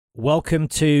Welcome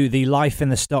to the Life in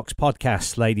the Stocks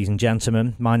podcast, ladies and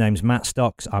gentlemen. My name's Matt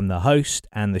Stocks. I'm the host,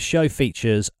 and the show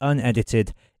features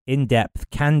unedited, in-depth,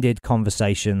 candid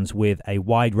conversations with a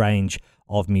wide range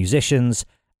of musicians,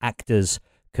 actors,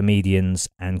 comedians,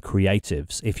 and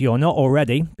creatives. If you're not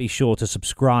already, be sure to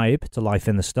subscribe to Life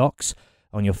in the Stocks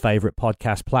on your favorite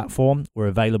podcast platform. We're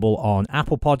available on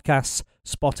Apple Podcasts,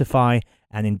 Spotify,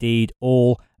 and indeed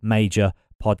all major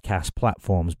podcast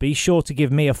platforms. Be sure to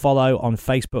give me a follow on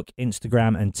Facebook,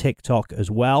 Instagram, and TikTok as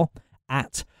well,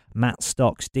 at Matt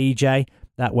Stocks DJ.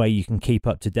 That way you can keep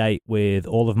up to date with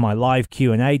all of my live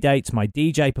Q&A dates, my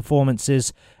DJ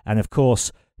performances, and of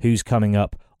course, who's coming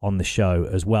up on the show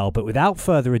as well. But without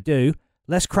further ado,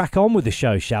 let's crack on with the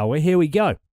show, shall we? Here we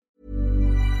go.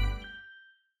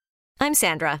 I'm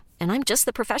Sandra, and I'm just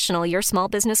the professional your small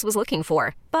business was looking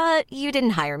for. But you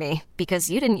didn't hire me because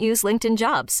you didn't use LinkedIn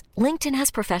Jobs. LinkedIn has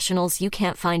professionals you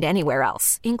can't find anywhere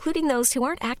else, including those who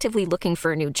aren't actively looking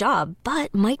for a new job,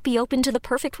 but might be open to the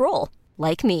perfect role,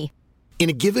 like me. In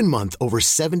a given month, over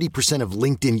 70% of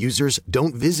LinkedIn users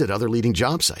don't visit other leading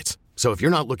job sites. So if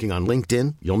you're not looking on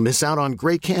LinkedIn, you'll miss out on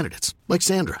great candidates like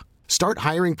Sandra. Start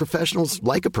hiring professionals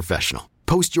like a professional.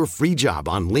 Post your free job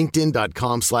on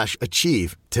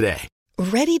linkedin.com/achieve today.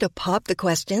 Ready to pop the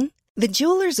question? The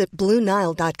jewelers at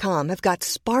BlueNile.com have got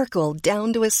sparkle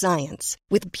down to a science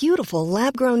with beautiful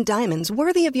lab-grown diamonds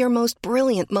worthy of your most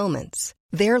brilliant moments.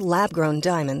 Their lab-grown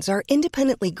diamonds are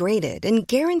independently graded and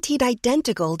guaranteed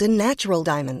identical to natural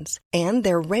diamonds, and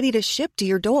they're ready to ship to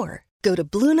your door. Go to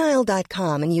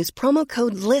BlueNile.com and use promo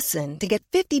code LISTEN to get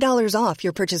 $50 off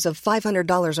your purchase of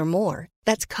 $500 or more.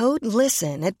 That's code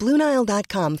LISTEN at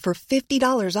BlueNile.com for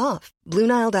 $50 off.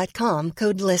 BlueNile.com,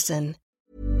 code LISTEN.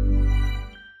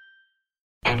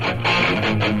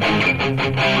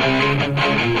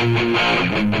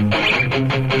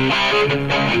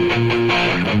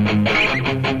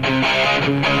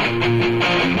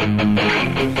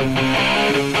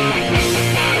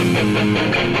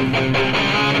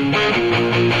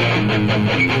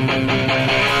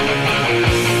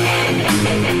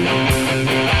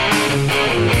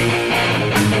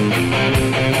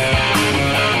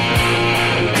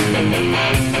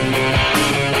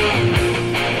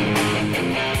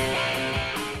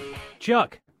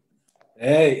 Chuck.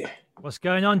 Hey. What's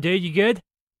going on, dude? You good?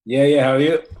 Yeah. How are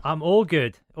you? I'm all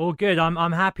good. All good. I'm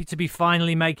happy to be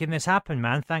finally making this happen,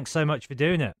 man. Thanks so much for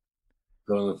doing it.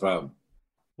 No problem.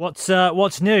 What's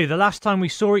new? The last time we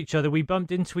saw each other, we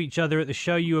bumped into each other at the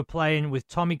show you were playing with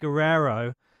Tommy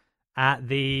Guerrero at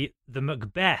the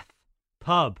Macbeth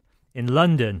pub in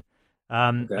London.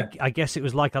 Okay. I guess it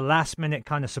was like a last-minute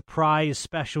kind of surprise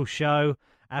special show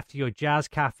after your Jazz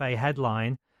Cafe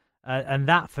headline. And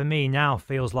that for me now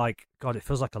feels like, God, it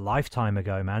feels like a lifetime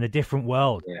ago, man. A different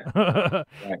world. Yeah.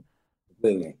 Right.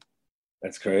 Completely.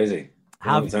 That's crazy.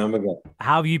 Long time ago.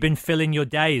 How have you been filling your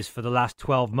days for the last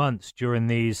 12 months during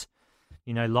these,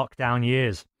 lockdown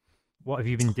years? What have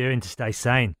you been doing to stay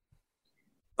sane?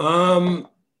 I've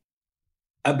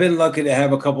been lucky to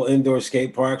have a couple indoor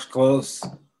skate parks close.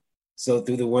 So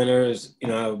through the winters,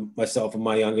 myself and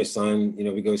my youngest son,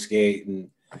 we go skate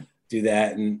and do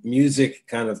that, and music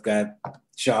kind of got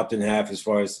chopped in half as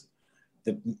far as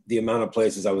the amount of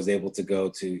places I was able to go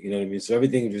to, you know what I mean? So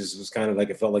everything just was kind of like,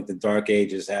 it felt like the dark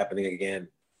ages happening again.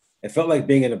 It felt like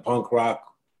being in a punk rock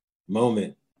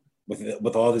moment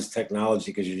with all this technology,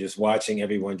 because you're just watching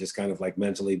everyone just kind of like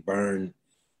mentally burn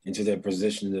into their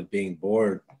position of being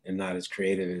bored and not as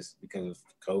creative as because of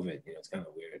COVID. It's kind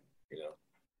of weird,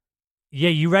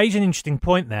 Yeah, you raise an interesting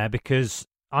point there, because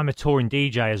I'm a touring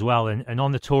DJ as well, and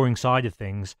on the touring side of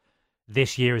things,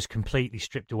 this year has completely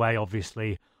stripped away,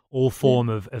 obviously, all form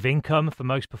of income for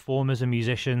most performers and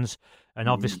musicians, and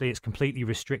obviously it's completely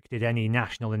restricted any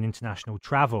national and international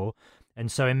travel. And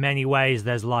so in many ways,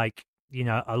 there's like,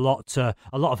 a lot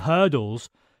of hurdles.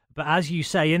 But as you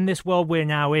say, in this world we're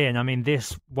now in, I mean,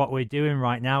 what we're doing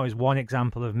right now is one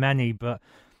example of many, but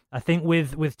I think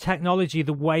with technology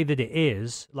the way that it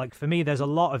is, like for me, there's a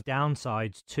lot of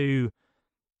downsides to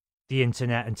the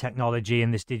internet and technology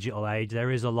in this digital age.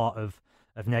 There is a lot of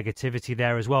negativity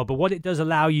there as well. But what it does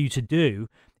allow you to do,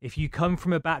 if you come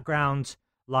from a background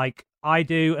like I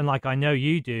do and like I know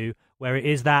you do, where it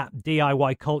is that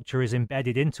DIY culture is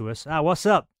embedded into us. What's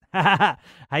up? How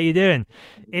you doing?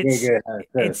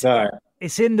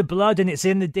 It's in the blood and it's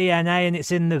in the DNA and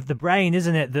it's in the brain,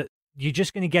 isn't it? That you're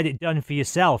just going to get it done for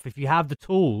yourself. If you have the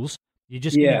tools, you're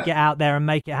just going to get out there and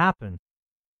make it happen.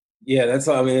 Yeah, that's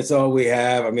all. I mean, it's all we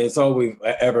have. I mean, it's all we've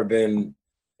ever been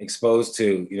exposed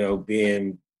to,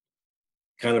 being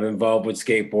kind of involved with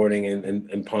skateboarding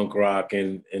and punk rock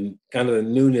and kind of the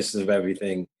newness of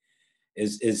everything.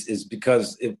 is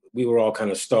because we were all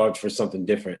kind of starved for something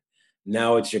different.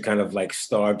 Now you're kind of like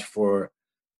starved for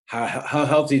how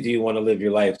healthy do you want to live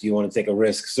your life? Do you want to take a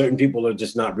risk? Certain people are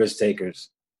just not risk takers.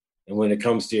 And when it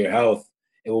comes to your health,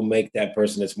 it will make that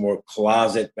person that's more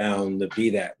closet bound to be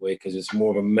that way because it's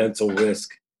more of a mental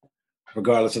risk,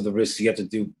 regardless of the risks you have to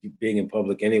do being in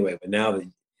public anyway. But now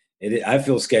that I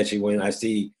feel sketchy when I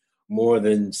see more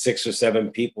than 6 or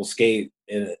 7 people skate,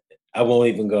 and I won't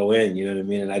even go in. You know what I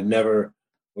mean? And I never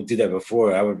would do that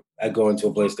before. I'd go into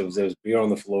a place there was beer on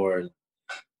the floor, and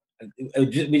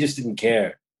we just didn't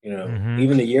care. You know,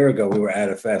 even a year ago we were at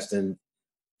a fest in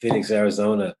Phoenix,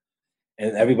 Arizona,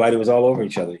 and everybody was all over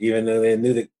each other, even though they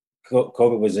knew that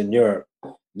COVID was in Europe.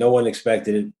 No one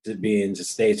expected it to be in the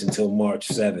States until March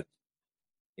 7th.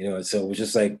 You know, so it was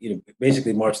just like, you know,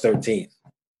 basically March 13th.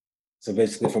 So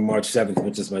basically from March 7th,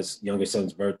 which is my younger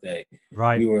son's birthday,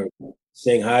 right, we were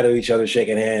saying hi to each other,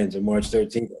 shaking hands. And March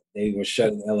 13th, they were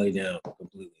shutting LA down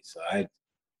completely. So I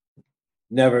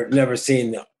never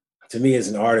seen, to me as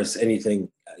an artist, anything,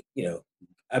 you know,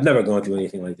 I've never gone through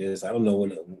anything like this. I don't know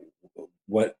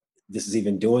what this is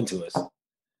even doing to us.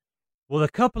 Well, a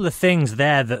couple of things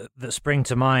there that spring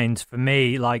to mind for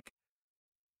me, like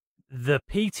the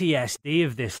PTSD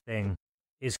of this thing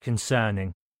is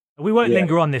concerning. We won't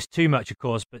linger on this too much, of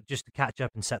course, but just to catch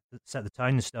up and set the tone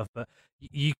and stuff. But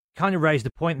you kind of raised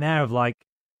the point there of like,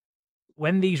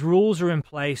 when these rules are in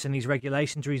place and these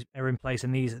regulations are in place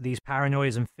and these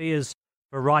paranoias and fears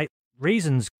for right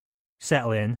reasons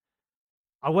settle in,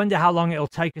 I wonder how long it'll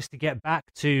take us to get back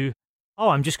to, oh,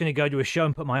 I'm just going to go to a show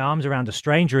and put my arms around a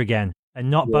stranger again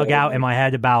and not bug out in my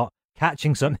head about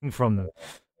catching something from them.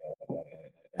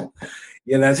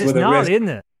 Yeah, that's where the risk, isn't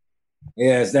it?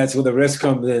 Yes, that's where the risk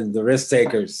comes in, the risk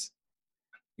takers.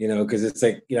 You know, because it's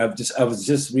like, you know, I was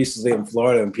just recently in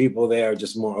Florida and people there are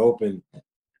just more open. I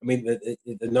mean,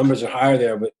 the numbers are higher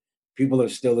there, but people are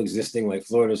still existing. Like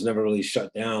Florida's never really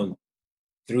shut down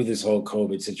through this whole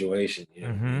COVID situation. You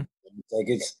know, it's like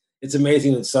it's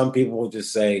amazing that some people will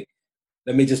just say,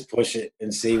 "Let me just push it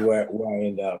and see where I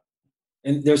end up."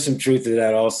 And there's some truth to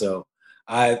that also.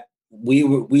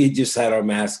 We just had our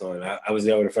mask on. I was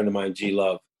there with a friend of mine, G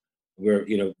Love. We're,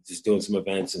 you know, just doing some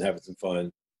events and having some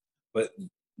fun, but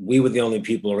we were the only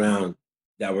people around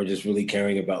that were just really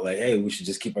caring about, like, hey, we should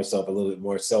just keep ourselves a little bit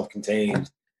more self-contained.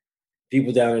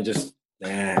 People down there just,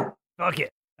 fuck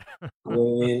it. You know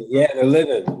what I mean? Yeah, they're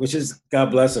living, which is, God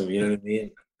bless them. You know what I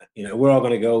mean? You know, we're all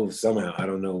going to go somehow. I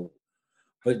don't know.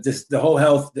 But just the whole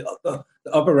health, the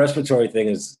upper respiratory thing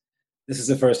is, this is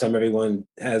the first time everyone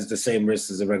has the same risks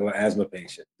as a regular asthma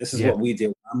patient. This is what we deal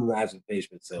with. I'm an asthma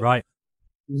patient, so. Right.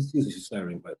 Excuse me for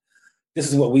swearing, but this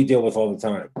is what we deal with all the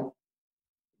time.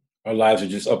 Our lives are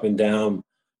just up and down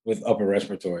with upper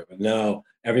respiratory, but now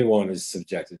everyone is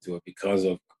subjected to it because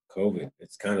of COVID.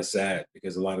 It's kind of sad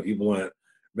because a lot of people aren't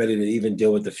ready to even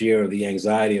deal with the fear or the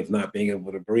anxiety of not being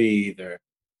able to breathe, or,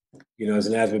 you know, as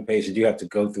an asthma patient, you have to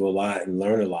go through a lot and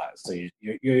learn a lot. So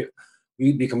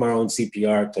we become our own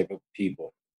CPR type of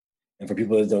people. And for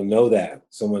people that don't know that,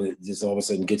 someone that just all of a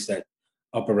sudden gets that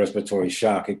upper respiratory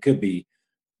shock, it could be,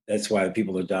 that's why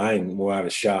people are dying more out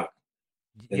of shock.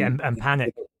 And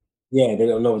panic. Yeah, they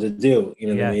don't know what to do. You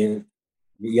know what I mean?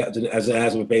 You have to, as an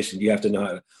asthma patient, you have to know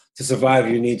how to survive.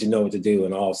 You need to know what to do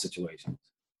in all situations.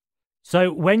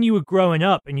 So when you were growing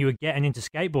up and you were getting into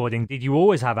skateboarding, did you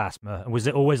always have asthma? Was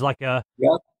it always like an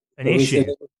issue?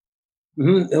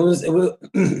 It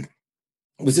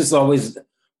was just always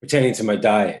pertaining to my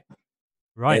diet.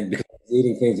 Right. And because I was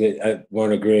eating things that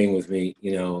weren't agreeing with me,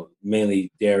 you know,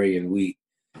 mainly dairy and wheat.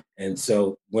 And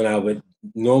so when I would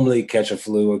normally catch a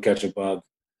flu or catch a bug,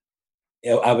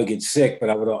 I would get sick,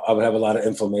 but I would have a lot of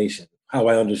inflammation, how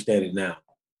I understand it now.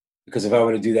 Because if I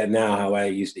were to do that now, how I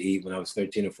used to eat when I was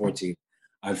 13 or 14,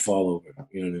 I'd fall over.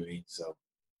 You know what I mean? So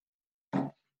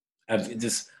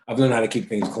I've learned how to keep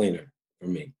things cleaner for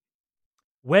me.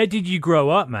 Where did you grow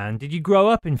up, man? Did you grow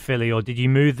up in Philly or did you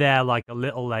move there like a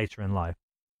little later in life?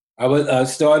 I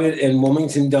started in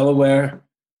Wilmington, Delaware.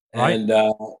 Right. And I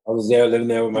was there, living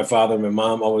there with my father. My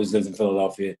mom always lived in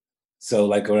Philadelphia. So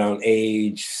like around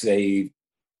age, say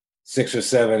 6 or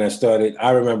 7,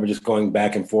 I remember just going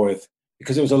back and forth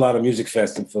because there was a lot of music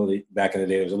fest in Philly back in the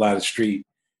day. There was a lot of street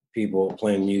people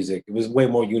playing music. It was way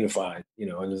more unified, you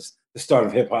know, and it was the start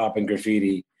of hip hop and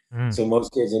graffiti. So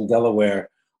most kids in Delaware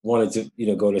wanted to, you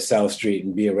know, go to South Street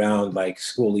and be around like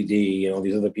Schoolie D and all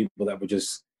these other people that were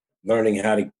just learning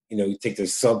how to, you know, take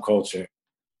this subculture.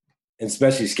 And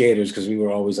especially skaters, because we were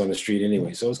always on the street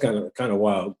anyway. So it was kind of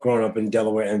wild growing up in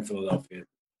Delaware and Philadelphia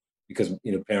because,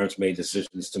 you know, parents made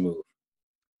decisions to move.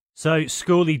 So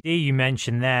Schoolie D, you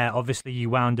mentioned there. Obviously, you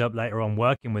wound up later on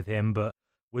working with him, but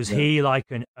was he like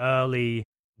an early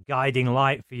guiding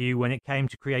light for you when it came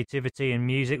to creativity and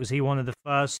music? Was he one of the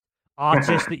first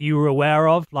artists that you were aware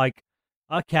of? Like,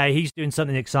 okay, he's doing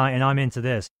something exciting. I'm into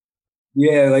this.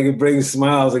 Yeah, like it brings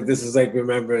smiles. Like this is like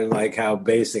remembering like how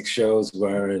basic shows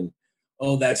were, and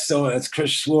oh, that's Chris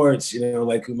Schwartz,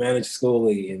 like who managed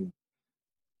Schoolie, and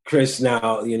Chris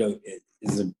now,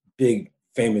 is a big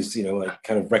famous, like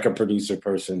kind of record producer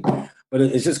person. But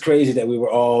it's just crazy that we were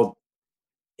all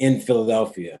in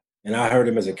Philadelphia, and I heard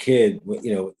him as a kid.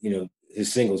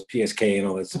 His singles, PSK, and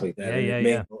all that stuff like that.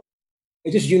 Yeah.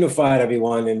 It just unified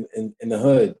everyone in the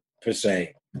hood per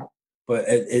se. But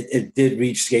it did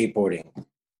reach skateboarding,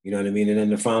 you know what I mean? And then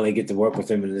to finally get to work with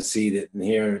him and to see that and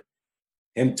hear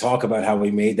him talk about how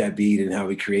he made that beat and how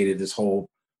he created this whole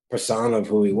persona of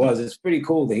who he was. It's pretty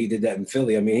cool that he did that in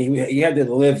Philly. I mean, he had to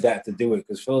live that to do it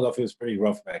because Philadelphia was pretty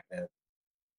rough back then.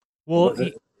 Well,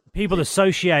 people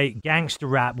associate gangster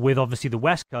rap with obviously the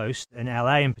West Coast and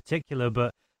LA in particular,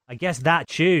 but I guess that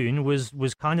tune was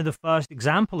kind of the first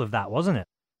example of that, wasn't it?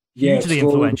 Hugely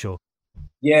influential.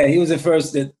 Yeah, he was the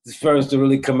first to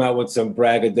really come out with some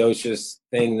braggadocious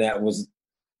thing that was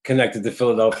connected to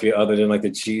Philadelphia, other than like the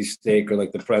cheesesteak or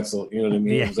like the pretzel. You know what I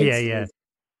mean? Yeah.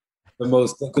 The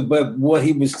most, but what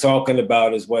he was talking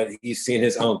about is what he's seen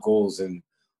his uncles and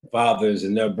fathers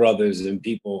and their brothers and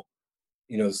people,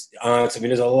 aunts. I mean,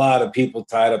 there's a lot of people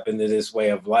tied up into this way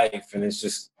of life, and it's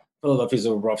just Philadelphia's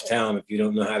a rough town if you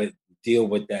don't know how to deal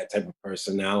with that type of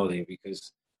personality,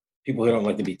 because people who don't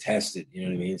like to be tested. You know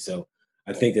what I mean? So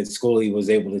I think that Schoolie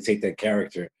was able to take that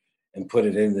character and put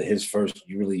it into his first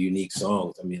really unique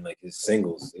songs. I mean, like his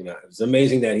singles. It was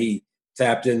amazing that he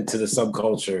tapped into the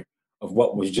subculture of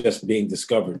what was just being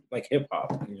discovered, like hip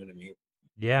hop. You know what I mean?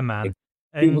 Yeah, man.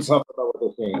 People talk about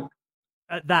what they're saying.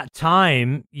 At that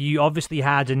time, you obviously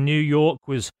had, and New York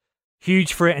was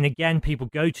huge for it. And again, people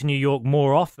go to New York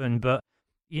more often. But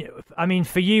I mean,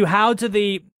 for you, how do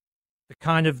the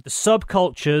kind of the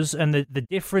subcultures and the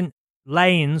different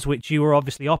lanes which you were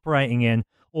obviously operating in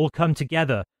all come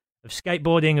together, of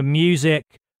skateboarding and music,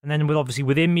 and then obviously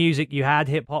within music you had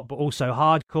hip hop but also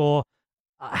hardcore?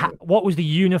 What was the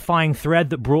unifying thread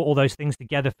that brought all those things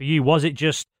together for you? Was it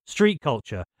just street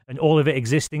culture and all of it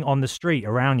existing on the street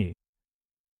around you?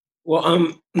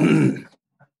 Well,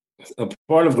 a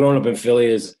part of growing up in Philly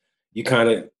is you kind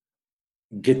of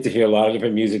get to hear a lot of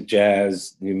different music,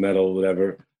 jazz, new metal,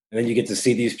 whatever. And then you get to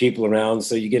see these people around,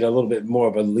 so you get a little bit more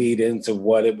of a lead into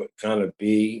what it would kind of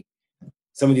be.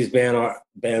 Some of these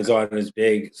bands aren't as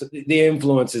big, so the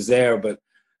influence is there. But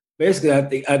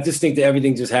basically, I just think that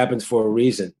everything just happens for a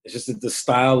reason. It's just that the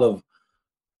style of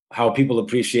how people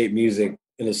appreciate music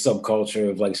in a subculture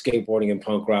of like skateboarding and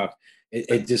punk rock,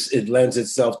 it lends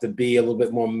itself to be a little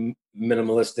bit more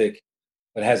minimalistic,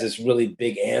 but has this really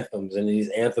big anthems, and these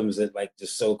anthems that like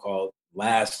just so-called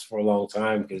last for a long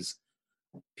time because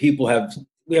we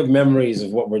have memories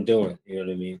of what we're doing, you know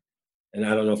what I mean? And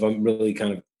I don't know if I'm really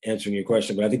kind of answering your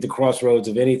question, but I think the crossroads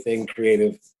of anything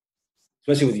creative,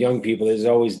 especially with young people, there's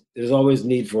always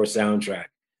need for a soundtrack.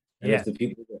 And if the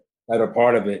people that are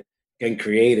part of it can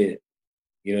create it,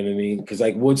 you know what I mean? Because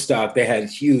like Woodstock, they had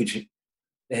huge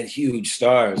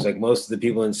stars. Like most of the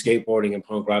people in skateboarding and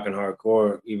punk rock and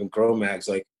hardcore, even Cro-Mags,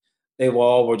 like they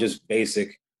all were just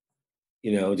basic,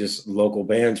 just local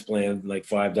bands playing like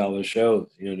 $5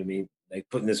 shows. You know what I mean? Like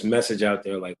putting this message out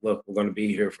there, like, look, we're going to be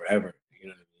here forever. You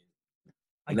know what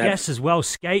I mean? I guess as well,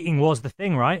 skating was the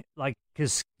thing, right? Like,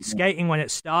 because skating when it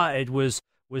started was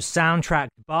soundtracked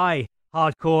by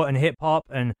hardcore and hip hop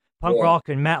and punk rock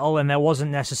and metal, and there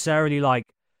wasn't necessarily like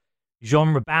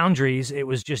genre boundaries. It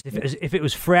was just if it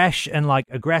was fresh and like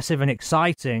aggressive and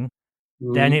exciting,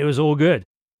 then it was all good.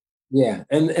 Yeah,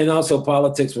 and also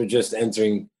politics were just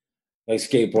entering like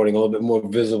skateboarding a little bit more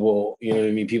visible. You know what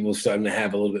I mean? People starting to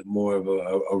have a little bit more of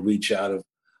a reach out of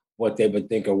what they would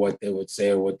think or what they would say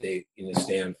or what they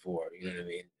stand for. You know what I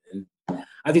mean? And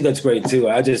I think that's great too.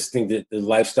 I just think that the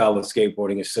lifestyle of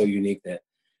skateboarding is so unique that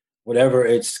whatever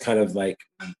it's kind of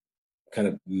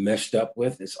meshed up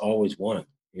with, it's always one.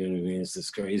 You know what I mean? It's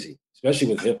just crazy, especially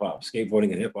with hip hop,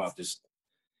 skateboarding and hip hop. Just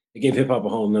it gave hip hop a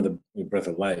whole another breath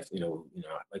of life.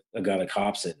 Like a guy like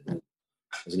Hobson, who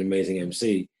was an amazing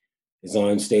MC, is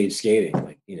on stage skating,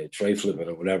 like tray flipping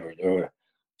or whatever, or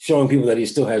showing people that he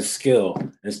still has skill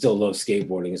and still loves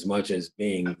skateboarding as much as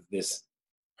being this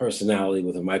personality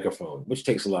with a microphone, which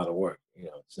takes a lot of work.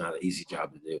 It's not an easy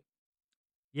job to do.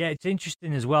 Yeah, it's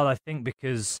interesting as well, I think,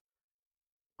 because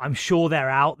I'm sure they're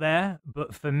out there,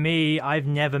 but for me, I've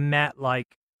never met like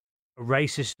a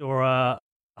racist or a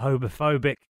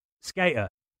homophobic skater,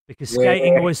 because Yeah.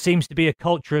 skating always seems to be a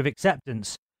culture of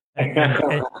acceptance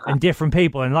and different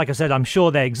people. And like I said, I'm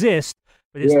sure they exist,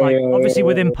 but it's like obviously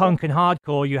within punk and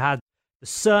hardcore, you had a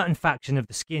certain faction of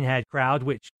the skinhead crowd,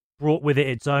 which brought with it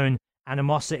its own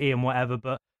animosity and whatever.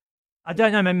 But I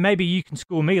don't know, man, maybe you can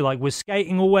school me. Like, was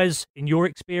skating always, in your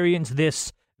experience,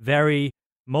 this very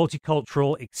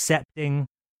multicultural, accepting,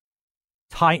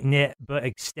 tight knit but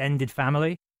extended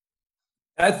family?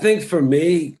 I think for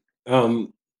me, I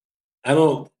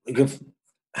don't like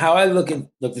how I look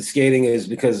at skating is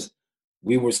because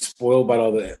we were spoiled by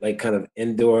all the like kind of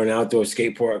indoor and outdoor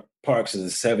parks in the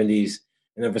 70s.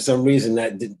 And then for some reason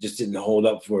that just didn't hold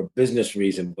up for a business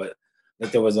reason, but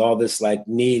like there was all this like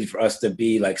need for us to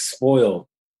be like spoiled.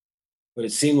 But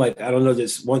it seemed like, I don't know,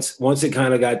 just once it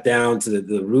kind of got down to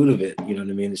the root of it, you know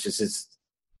what I mean? It's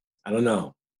I don't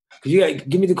know. Could you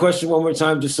give me the question one more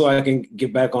time just so I can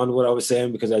get back on to what I was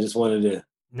saying, because I just wanted to.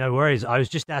 No worries. I was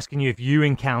just asking you if you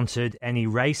encountered any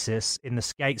racists in the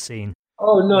skate scene.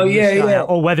 Oh no, yeah.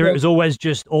 Or whether it was always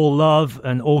just all love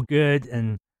and all good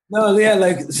and. No, yeah,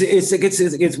 like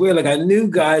it's weird. Like I knew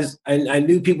guys, I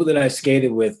knew people that I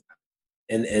skated with,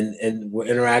 and were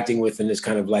interacting with in this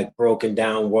kind of like broken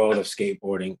down world of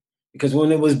skateboarding. Because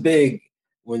when it was big,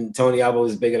 when Tony Alba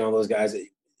was big and all those guys, it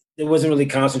wasn't really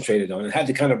concentrated on. It had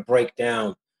to kind of break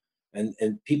down, and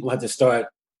people had to start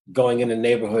going into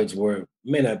neighborhoods where it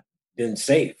may not been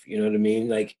safe. You know what I mean?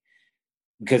 Like,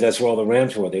 because that's where all the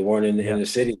ramps were. They weren't in the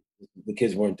city. The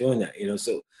kids weren't doing that. You know,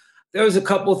 so there was a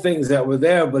couple things that were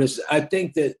there, but I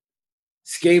think that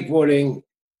skateboarding.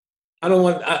 I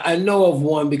know of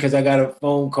one because I got a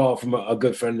phone call from a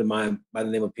good friend of mine by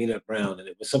the name of Peanut Brown, and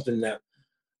it was something that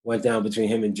went down between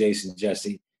him and Jason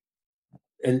Jesse.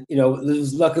 And, you know, there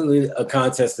was luckily a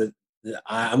contest that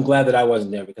I'm glad that I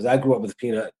wasn't there, because I grew up with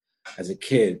Peanut as a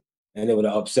kid, and it would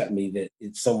have upset me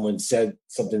that someone said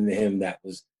something to him that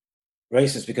was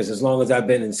racist, because as long as I've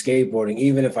been in skateboarding,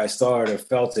 even if I saw it or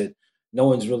felt it, no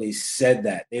one's really said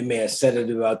that. They may have said it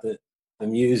about the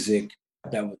music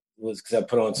that was because I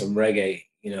put on some reggae,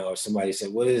 you know, or somebody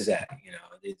said, "What is that?" You know,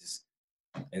 they just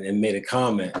and then made a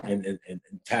comment and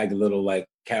tagged a little like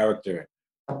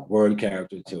word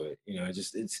character to it. You know,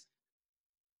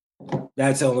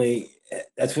 that's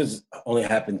what's only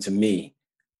happened to me.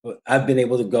 But I've been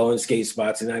able to go in skate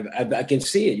spots, and I can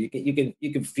see it.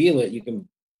 You can feel it. You can,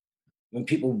 when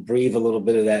people breathe a little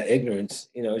bit of that ignorance,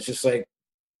 you know, it's just like,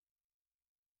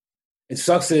 it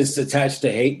sucks that it's attached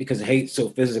to hate, because hate's so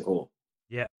physical.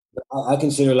 Yeah. I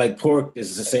consider like pork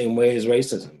is the same way as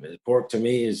racism. Pork to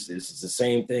me is the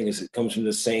same thing. It comes from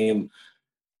the same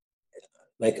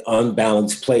like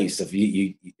unbalanced place. If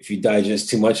you digest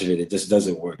too much of it, it just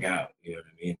doesn't work out. You know what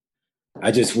I mean?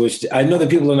 I just wish I know that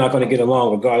people are not going to get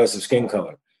along regardless of skin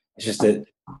color. It's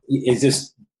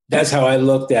just that's how I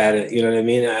looked at it. You know what I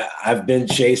mean? I've been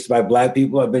chased by black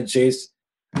people. I've been chased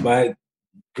by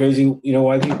crazy, you know,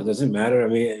 white people. It doesn't matter. I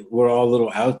mean, we're all a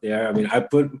little out there. I mean,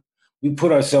 we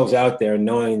put ourselves out there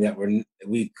knowing that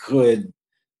we could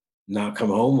not come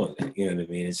home on it. You know what I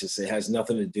mean? It has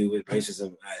nothing to do with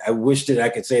racism. I wish that I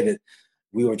could say that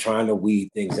we were trying to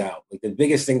weed things out. Like the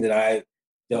biggest thing that I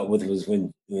dealt with was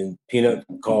when Peanut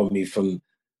called me from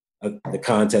the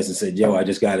contest and said, "Yo, I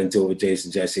just got into it with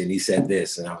Jason Jesse, and he said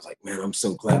this," and I was like, "Man, I'm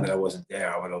so glad that I wasn't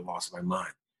there. I would have lost my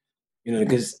mind." You know,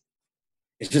 because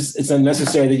it's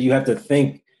unnecessary that you have to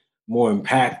think more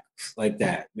impacts like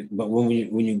that. But when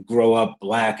you grow up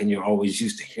black and you're always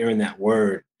used to hearing that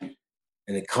word,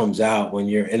 and it comes out when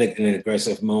you're in an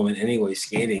aggressive moment anyway,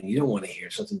 skating, you don't want to hear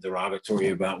something derogatory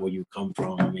about where you come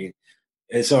from. I mean,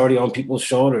 it's already on people's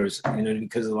shoulders, you know,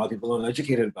 because a lot of people aren't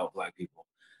educated about black people.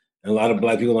 And a lot of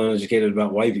black people aren't educated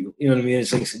about white people. You know what I mean?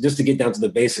 It's like, just to get down to the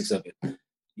basics of it.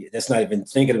 That's not even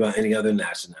thinking about any other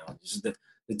nationalities.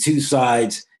 The two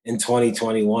sides in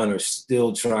 2021 are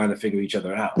still trying to figure each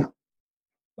other out.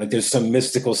 Like there's some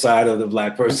mystical side of the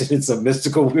black person and some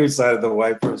mystical weird side of the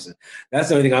white person. That's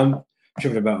the only thing I'm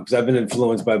tripping about, because I've been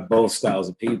influenced by both styles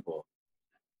of people.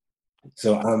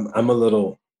 So I'm a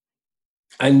little,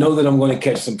 I know that I'm going to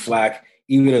catch some flack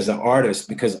even as an artist,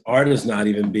 because art is not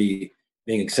even being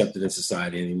accepted in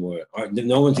society anymore.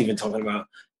 No one's even talking about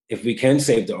if we can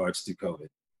save the arts through COVID.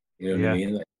 You know what I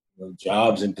mean? Like, you know,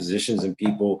 jobs and positions and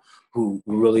people who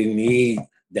really need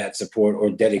that support or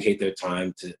dedicate their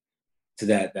time to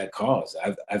that cause.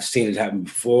 I've seen it happen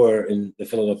before in the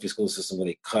Philadelphia school system, where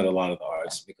they cut a lot of the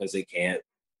arts because they can't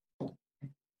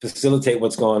facilitate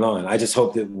what's going on. I just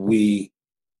hope that we,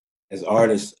 as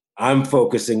artists, I'm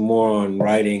focusing more on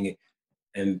writing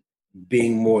and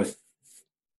being more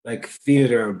like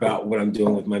theater about what I'm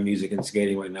doing with my music and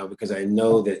skating right now, because I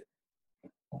know that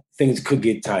things could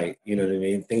get tight. You know what I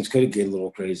mean? Things could get a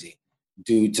little crazy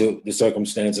due to the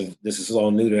circumstance of this is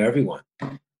all new to everyone.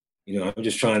 You know, I'm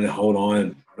just trying to hold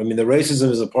on. I mean, the racism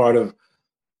is a part of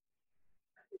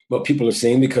what people are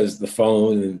seeing because the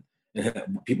phone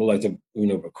and people like to,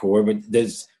 record, but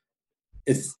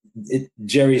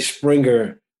Jerry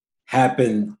Springer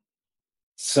happened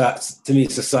to me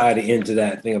society into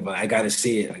that thing about I got to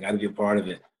see it, I got to be a part of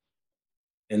it,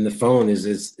 and the phone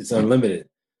it's unlimited.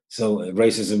 So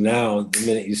racism now, the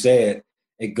minute you say it,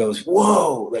 it goes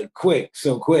whoa, like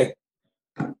so quick.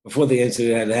 Before the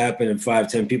incident had happened and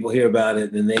 5-10 people hear about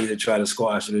it, and they either try to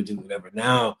squash it or do whatever.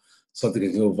 Now something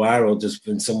can go viral just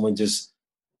when someone just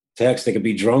text. They could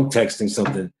be drunk texting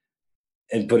something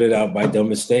and put it out by dumb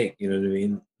mistake. You know what I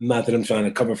mean? Not that I'm trying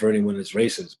to cover for anyone that's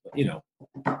racist,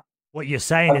 but What you're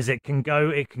saying is it can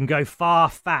go far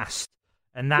fast,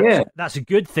 and that's a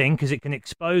good thing because it can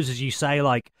expose, as you say,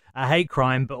 like a hate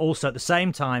crime, but also at the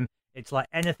same time, it's like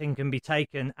anything can be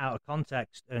taken out of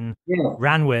context and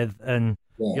ran with, and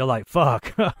you're like,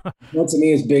 fuck. That to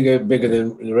me is bigger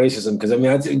than racism, because I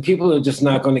mean, I think people are just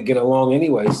not going to get along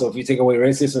anyway. So if you take away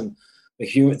racism, the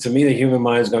human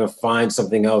mind is going to find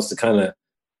something else to kind of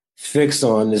fix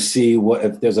on to see what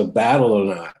if there's a battle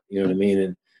or not. You know what I mean?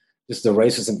 And just the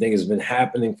racism thing has been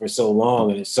happening for so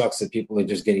long, and it sucks that people are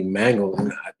just getting mangled.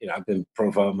 And I've been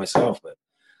profiled myself, but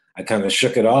I kind of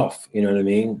shook it off. You know what I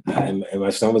mean? And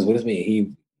my son was with me.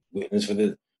 He witnessed for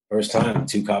the first time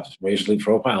 2 cops racially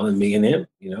profiling me and him.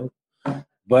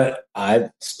 But I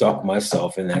stuck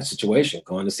myself in that situation,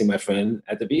 going to see my friend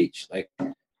at the beach. Like,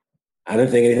 I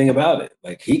didn't think anything about it.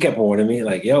 Like, he kept warning me,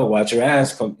 like, "Yo, watch your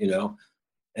ass,"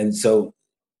 And so,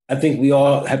 I think we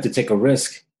all have to take a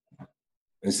risk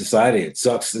in society. It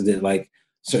sucks that like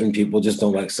certain people just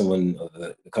don't like someone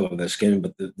the color of their skin,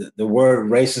 but the word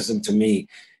racism to me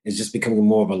is just becoming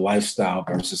more of a lifestyle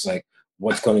versus like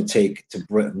what's going to take to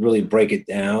really break it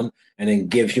down and then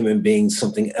give human beings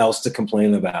something else to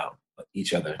complain about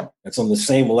each other. That's on the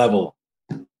same level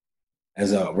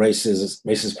as a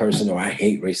racist person, or I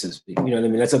hate racist people. You know what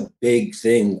I mean? That's a big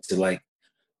thing to like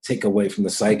take away from the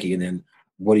psyche, and then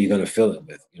what are you going to fill it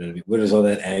with? You know what I mean? Where does all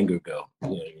that anger go? You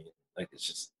know what I mean? Like, it's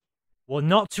just... Well,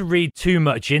 not to read too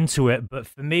much into it, but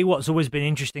for me, what's always been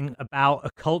interesting about a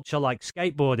culture like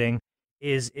skateboarding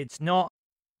is it's not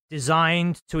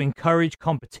designed to encourage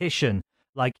competition.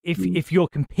 Like, if you're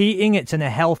competing, it's in a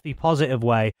healthy, positive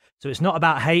way. So it's not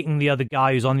about hating the other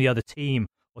guy who's on the other team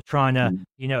or trying to,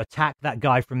 attack that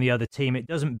guy from the other team. It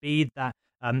doesn't build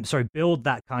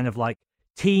that kind of like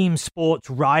team sports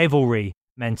rivalry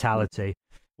mentality,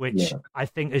 which I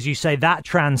think, as you say, that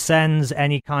transcends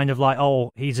any kind of like,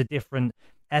 oh, he's a different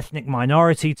ethnic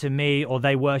minority to me, or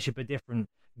they worship a different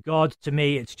God to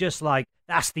me. It's just like,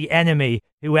 that's the enemy,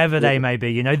 whoever they may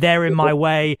be. They're in my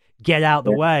way, get out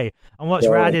the way. And what's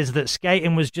rad is that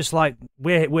skating was just like,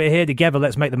 we're here together,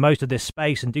 let's make the most of this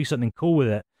space and do something cool with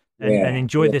it and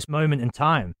enjoy this moment in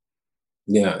time.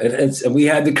 Yeah, and we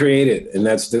had to create it, and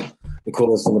that's the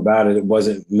coolest thing about it. It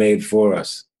wasn't made for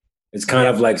us. It's kind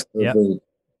of like surfing,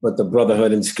 but the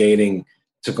brotherhood in skating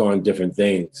took on different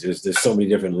things. There's so many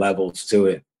different levels to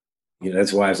it.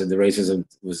 That's why I said the racism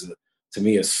was, to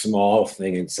me, a small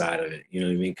thing inside of it. You know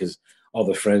what I mean? Because all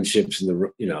the friendships and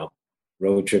the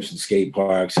road trips and skate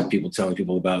parks and people telling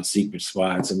people about secret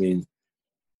spots. I mean,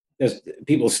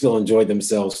 people still enjoyed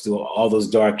themselves through all those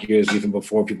dark years, even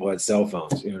before people had cell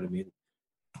phones. You know what I mean?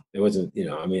 It wasn't,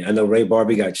 I know Ray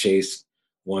Barbie got chased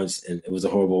once, and it was a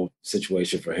horrible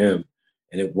situation for him,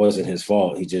 and it wasn't his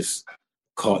fault. He just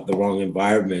caught the wrong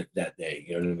environment that day.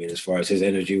 You know what I mean? As far as his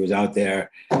energy was out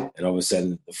there, and all of a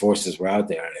sudden the forces were out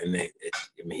there, and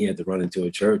he had to run into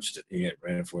a church. He had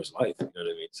ran for his life. You know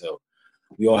what I mean? So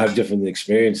we all have different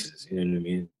experiences. You know what I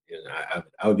mean?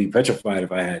 I would be petrified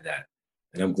if I had that,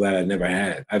 and I'm glad I never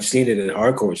had. I've seen it at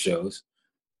hardcore shows,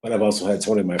 but I've also had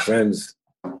 20 of my friends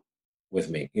with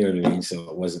me, you know what I mean? So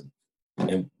it wasn't,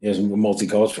 and it was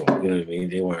multicultural, you know what I mean?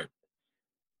 They weren't.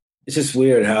 It's just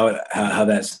weird how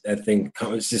that thing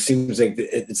comes. It just seems like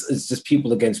it's just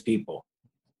people against people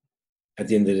at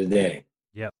the end of the day.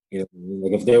 Yeah.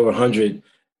 Like if there were 100,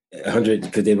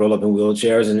 could they roll up in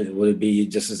wheelchairs, and would it be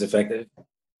just as effective?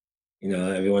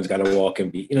 Everyone's got to walk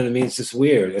and be, you know what I mean? It's just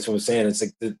weird. That's what I'm saying. It's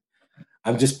like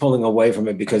I'm just pulling away from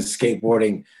it because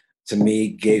skateboarding, to me,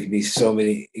 gave me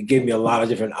a lot of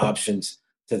different options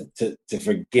to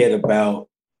forget about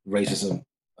racism,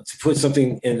 to put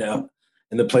something in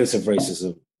the place of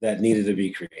racism that needed to be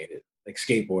created, like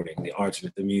skateboarding, the arts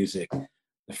with the music,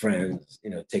 the friends,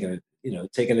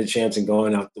 taking a chance and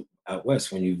going out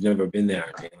west when you've never been there,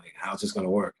 and being like, how's this going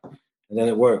to work? And then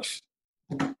it works.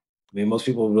 I mean, most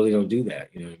people really don't do that,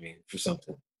 you know what I mean, for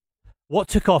something. What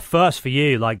took off first for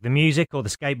you, like the music or the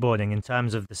skateboarding, in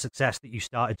terms of the success that you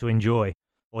started to enjoy?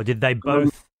 Or did they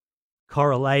both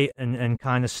correlate and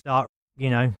kind of start,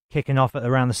 kicking off at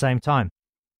around the same time?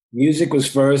 Music was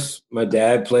first. My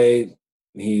dad played.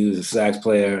 He was a sax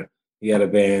player. He had a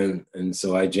band, and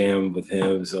so I jammed with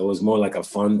him. So it was more like a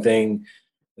fun thing.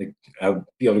 Like I'd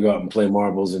be able to go out and play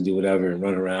marbles and do whatever and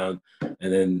run around.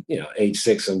 And then, age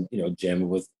 6, I'm, jamming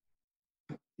with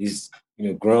these,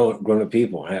 grown up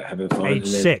people having fun. Age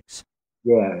 6.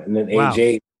 Yeah, and then Wow. age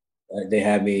 8, they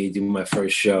had me do my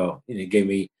first show. Gave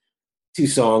me 2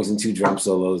 songs and 2 drum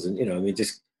solos, and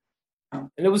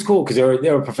and it was cool because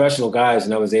they were professional guys,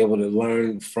 and I was able to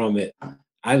learn from it.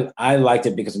 I liked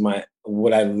it because of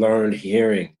what I learned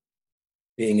hearing,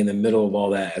 being in the middle of all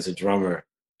that as a drummer.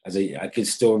 I could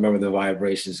still remember the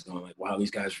vibrations, going like, "Wow,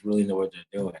 these guys really know what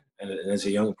they're doing." And as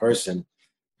a young person,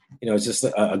 it's just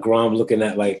a Grom looking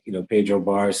at like Pedro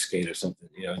Barr's skate or something.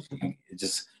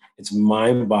 It's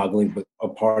mind-boggling, but a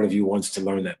part of you wants to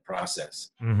learn that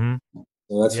process. Mm-hmm.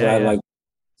 So that's what I like.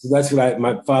 So that's what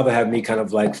my father had me kind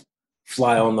of like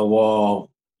fly on the wall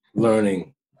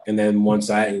learning. And then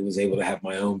once I was able to have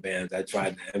my own band, I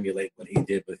tried to emulate what he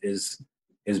did with his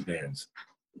bands.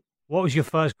 What was your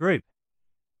first group?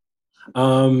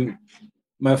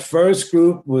 My first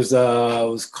group was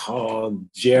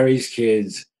called Jerry's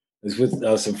Kids. It was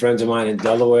with some friends of mine in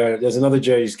Delaware. There's another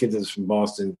Jerry's Kids that's from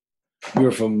Boston. We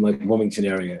were from like Wilmington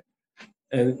area,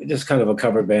 and just kind of a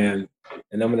cover band.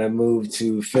 And then when I moved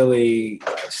to Philly,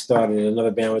 I started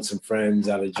another band with some friends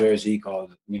out of Jersey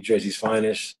called New Jersey's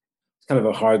Finest. It's kind of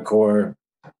a hardcore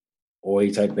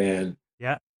oi type band.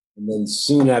 Yeah. And then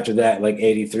soon after that, like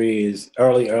 83 is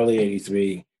early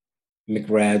 83,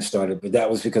 McRad started, but that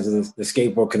was because of the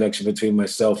skateboard connection between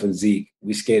myself and Zeke.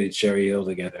 We skated Cherry Hill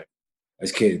together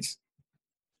as kids.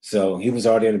 So he was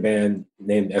already in a band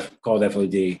called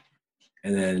FOD.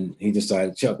 And then he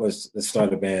decided, Chuck, let's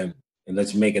start a band and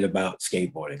let's make it about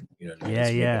skateboarding.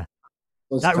 Yeah.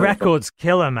 That record's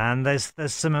killer, man. There's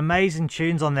some amazing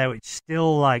tunes on there which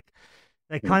still like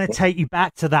they kind of take you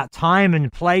back to that time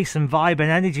and place and vibe and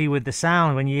energy with the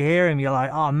sound. When you hear him, you're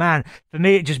like, oh man. For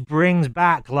me, it just brings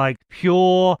back like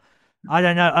pure, I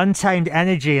don't know, untamed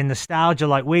energy and nostalgia,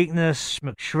 like Weakness,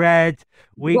 McShred,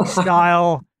 Weak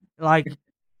Style. Like,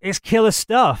 it's killer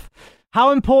stuff.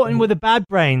 How important were the Bad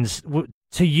Brains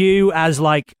to you as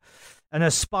like an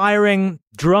aspiring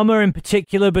drummer in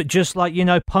particular, but just like,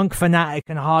 punk fanatic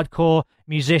and hardcore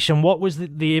musician? What was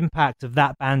the impact of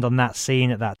that band on that scene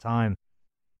at that time?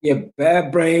 Yeah,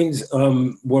 Bad Brains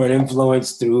were an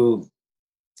influence through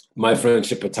my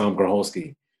friendship with Tom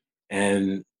Grholski.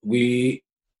 And we,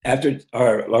 after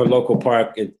our local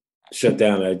park, it shut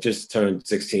down. I just turned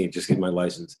 16, just get my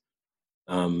license.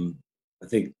 I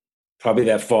think probably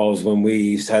that fall is when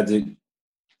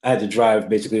I had to drive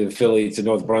basically to Philly to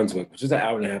North Brunswick, which is an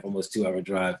hour and a half, almost 2 hour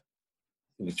drive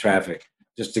with traffic,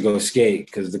 just to go skate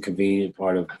because the convenient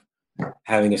part of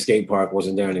having a skate park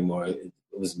wasn't there anymore. It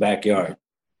was backyard.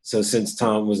 So since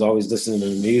Tom was always listening to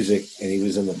the music and he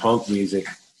was in the punk music,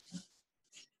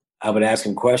 I would ask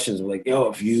him questions like,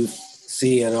 yo, if you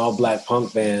see an all black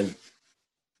punk band,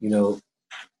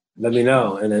 let me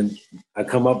know. And then I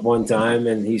come up one time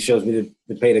and he shows me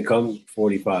the pay to come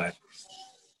 45.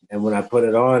 And when I put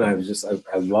it on,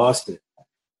 I lost it.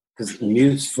 Because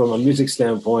from a music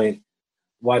standpoint,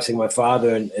 watching my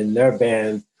father and their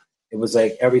band, it was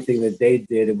like everything that they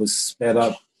did, it was sped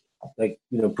up, like,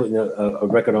 putting a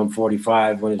record on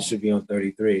 45 when it should be on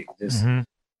 33.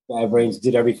 Bad Brains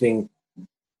did everything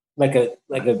like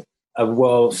a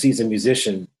well-seasoned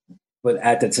musician, but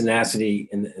at the tenacity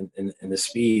and the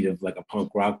speed of like a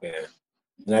punk rock band.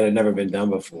 And that had never been done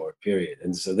before, period.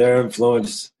 And so their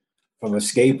influence from a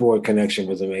skateboard connection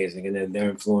was amazing. And then their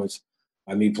influence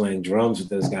by me playing drums with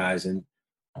those guys and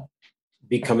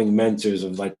becoming mentors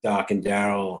of like Doc and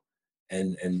Daryl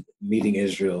and meeting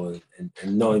Israel and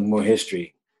knowing more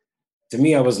history. To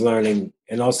me, I was learning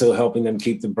and also helping them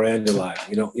keep the brand alive.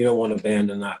 You don't want a band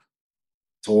to not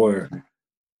tour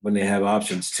when they have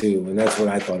options too. And that's what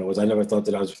I thought it was. I never thought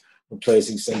that I was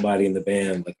replacing somebody in the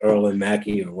band, like Earl and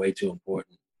Mackie are way too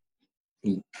important.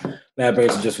 And Bad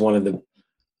Brains is just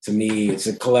to me, it's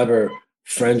a clever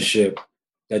friendship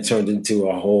that turned into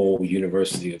a whole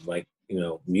university of like,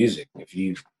 music. If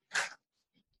you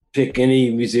pick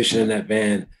any musician in that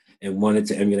band and wanted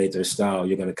to emulate their style,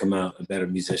 you're going to come out a better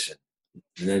musician.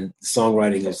 And then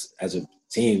songwriting as a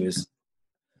team is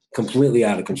completely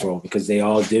out of control because they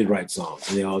all did write songs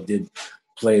and they all did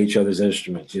play each other's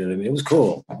instruments. You know what I mean? It was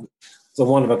cool. It's a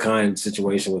one of a kind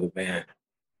situation with a band.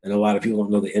 And a lot of people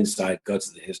don't know the inside guts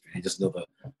of the history. They just know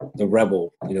the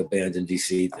rebel, bands in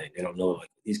DC thing. They don't know like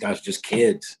these guys are just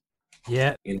kids.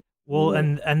 Yeah. You know? Well,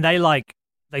 and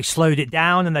they slowed it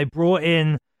down and they brought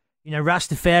in,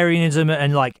 Rastafarianism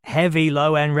and like heavy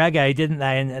low end reggae, didn't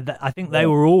they? And I think they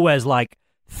were always like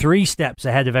 3 steps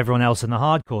ahead of everyone else in the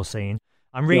hardcore scene.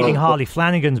 I'm reading Harley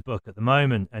Flanagan's book at the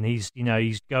moment, and he's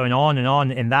going on and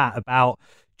on in that about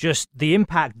just the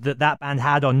impact that band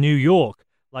had on New York.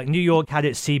 Like New York had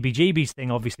its CBGB's thing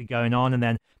obviously going on, and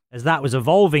then as that was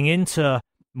evolving into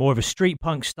more of a street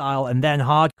punk style and then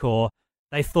hardcore,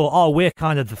 they thought, oh, we're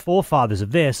kind of the forefathers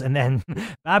of this. And then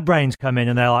Bad Brains come in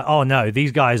and they're like, oh no,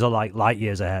 these guys are like light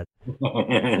years ahead.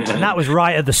 And that was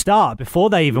right at the start, before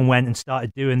they even went and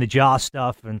started doing the jar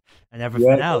stuff and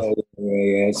everything else.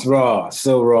 Yeah, it's raw,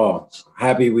 so raw.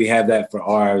 Happy we have that for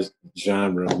our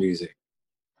genre of music.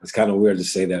 It's kind of weird to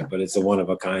say that, but it's a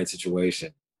one-of-a-kind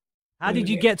situation. How did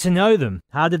you get to know them?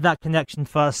 How did that connection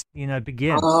first,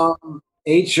 begin?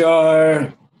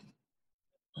 HR,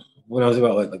 when I was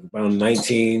about like around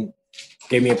 19,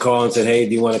 gave me a call and said, hey,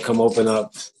 do you want to come open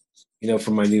up,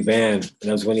 for my new band? And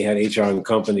that was when he had HR and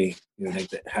Company, like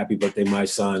the Happy Birthday, My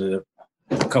Son, and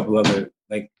a couple other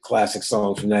like classic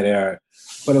songs from that era.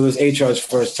 But it was HR's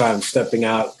first time stepping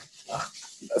out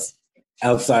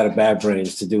outside of Bad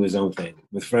Brains to do his own thing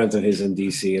with friends of his in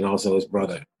DC and also his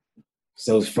brother.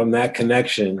 So from that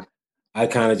connection, I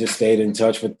kind of just stayed in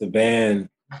touch with the band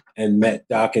and met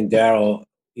Doc and Daryl,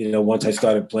 once I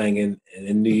started playing in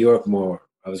New York more.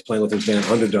 I was playing with his band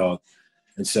Underdog.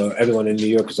 And so everyone in New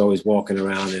York was always walking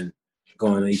around and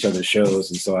going to each other's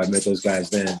shows. And so I met those guys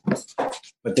then.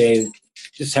 But they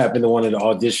just happened to want to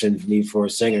audition me for a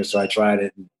singer. So I tried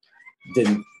it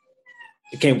and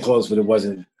it came close, but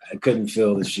I couldn't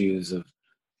fill the shoes of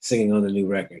singing on the new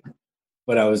record.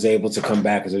 But I was able to come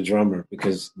back as a drummer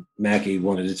because Mackie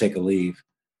wanted to take a leave.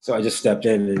 So I just stepped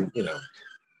in and,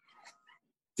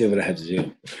 did what I had to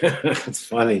do. It's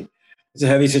funny. It's a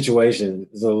heavy situation.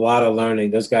 There's a lot of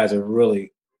learning. Those guys are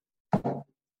really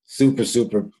super,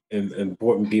 super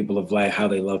important people of like how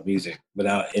they love music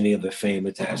without any of the fame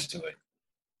attached to it.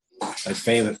 Like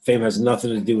fame has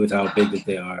nothing to do with how big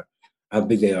they are, you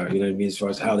know what I mean? As far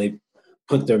as how they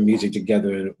put their music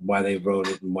together and why they wrote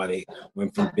it and why they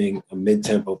went from being a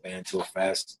mid-tempo band to a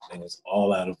fast thing. It's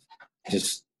all out of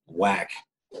just whack.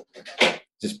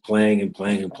 Just playing and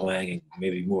playing and playing, and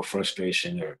maybe more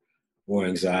frustration or more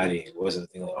anxiety. It wasn't a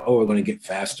thing like, oh, we're going to get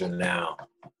faster now.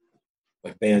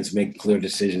 Like bands make clear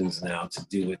decisions now to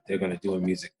do what they're going to do in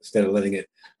music instead of letting it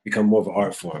become more of an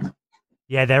art form.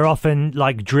 Yeah, they're often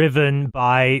like driven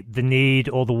by the need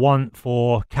or the want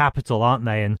for capital, aren't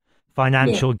they? And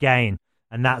financial gain.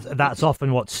 And that's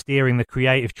often what's steering the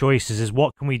creative choices is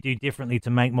what can we do differently to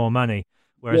make more money?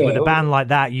 Whereas with a band like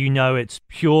that, it's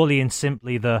purely and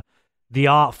simply the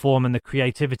art form and the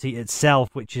creativity itself,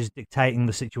 which is dictating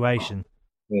the situation.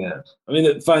 Yeah. I mean,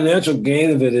 the financial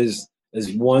gain of it is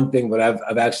one thing, but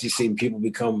I've actually seen people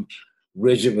become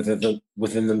rigid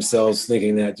within themselves,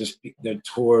 thinking that just their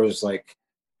tours, like,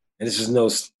 and this is no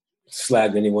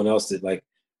slag to anyone else that like,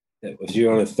 if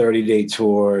you're on a 30-day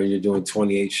tour and you're doing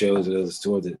 28 shows or those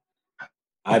tours,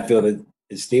 I feel that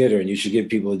it's theater and you should give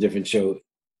people a different show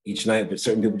each night, but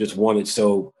certain people just want it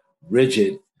so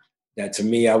rigid that to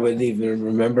me, I wouldn't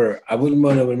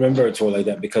want to remember a tour like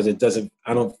that because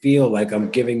I don't feel like I'm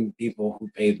giving people who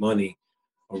paid money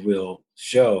a real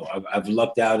show. I've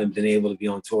lucked out and been able to be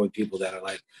on tour with people that are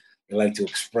like, they like to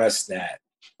express that.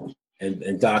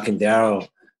 And Doc and Daryl,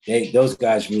 those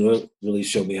guys really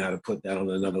showed me how to put that on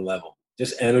another level,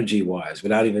 just energy wise,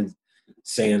 without even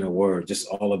saying a word, just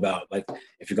all about like,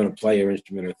 if you're going to play your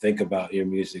instrument or think about your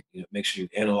music, make sure you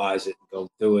analyze it and go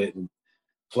through it and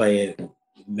play it.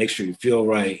 Make sure you feel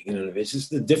right. It's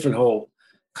just a different whole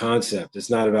concept. It's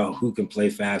not about who can play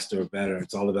faster or better.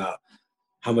 It's all about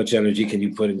how much energy can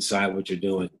you put inside what you're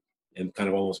doing and kind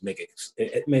of almost make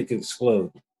it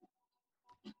explode.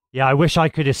 Yeah, I wish I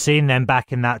could have seen them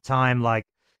back in that time, like,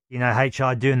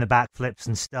 HR doing the backflips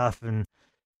and stuff. And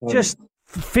just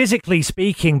physically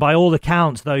speaking, by all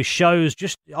accounts, those shows,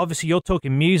 just obviously you're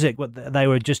talking music, what they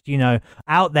were just,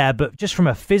 out there, but just from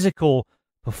a physical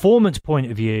performance point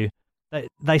of view,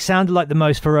 they sounded like the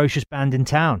most ferocious band in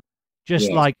town.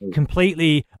 Just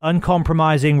completely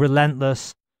uncompromising,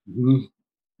 relentless. Mm-hmm.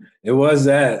 It was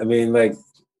that. I mean, like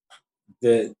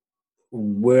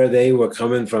where they were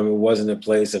coming from, it wasn't a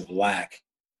place of lack.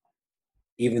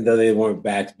 Even though they weren't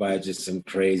backed by just some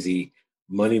crazy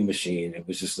money machine, it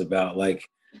was just about like,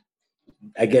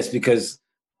 I guess because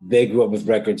they grew up with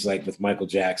records like with Michael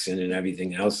Jackson and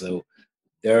everything else. So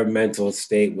their mental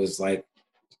state was like,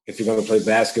 if you're going to play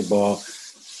basketball,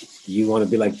 you want to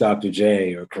be like Dr.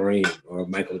 J or Kareem or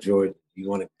Michael Jordan. You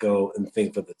want to go and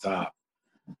think for the top.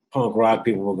 Punk rock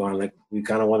people were going like, we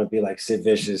kind of want to be like Sid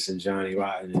Vicious and Johnny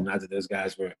Rotten. And not that those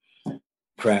guys were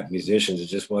crap musicians. It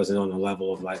just wasn't on the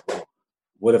level of like, well,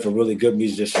 what if a really good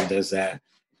musician does that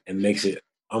and makes it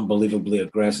unbelievably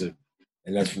aggressive?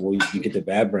 And that's where you get the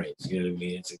Bad Brains. You know what I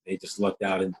mean? It's like they just lucked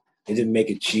out and they didn't make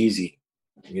it cheesy.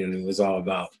 You know, it was all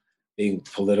about being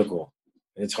political.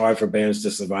 And it's hard for bands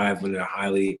to survive when they're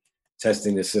highly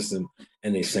testing the system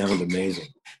and they sound amazing.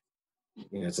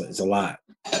 You know, it's a lot.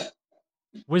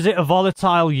 Was it a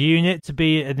volatile unit to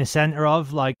be in the center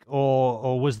of, like,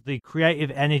 or was the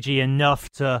creative energy enough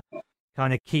to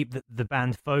kind of keep the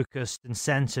band focused and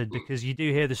centered? Because you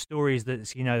do hear the stories that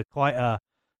it's, you know, quite a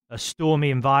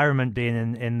stormy environment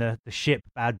being in the ship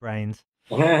Bad Brains.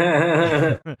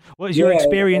 What was your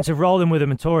experience of rolling with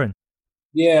them and touring?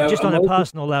 Yeah, just on a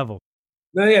personal level.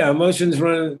 No, yeah, emotions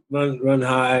run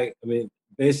high. I mean,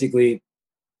 basically,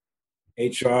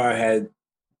 HR had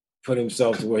put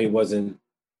himself to where he wasn't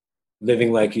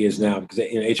living like he is now, because,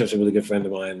 you know, HR's a really good friend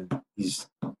of mine.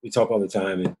 We talk all the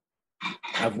time, and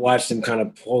I've watched him kind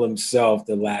of pull himself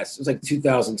it was like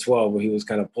 2012, where he was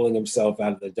kind of pulling himself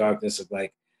out of the darkness of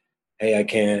like, hey, I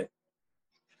can't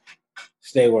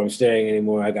stay where I'm staying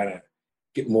anymore. I gotta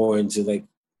get more into like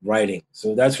writing.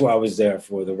 So that's why I was there,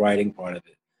 for the writing part of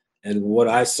it. And what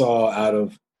I saw out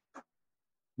of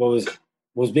what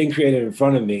was being created in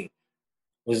front of me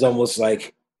was almost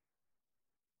like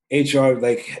HR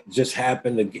like just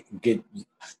happened to get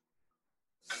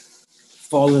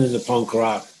fallen into punk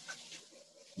rock,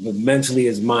 but mentally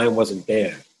his mind wasn't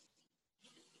there.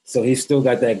 So he's still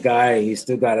got that guy. He's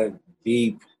still got to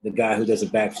be the guy who does the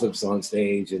backflips on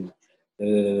stage and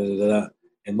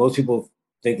and most people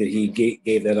think that he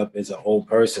gave that up as an old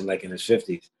person, like in his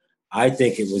 50s. I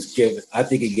think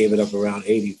he gave it up around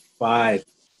 85,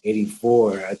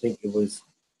 84. I think it was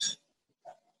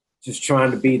just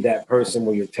trying to be that person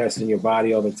where you're testing your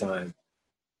body all the time.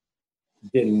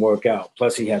 Didn't work out.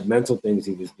 Plus he had mental things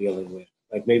he was dealing with.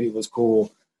 Like maybe it was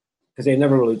cool because they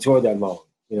never really toured that long.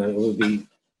 You know,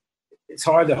 it's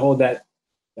hard to hold that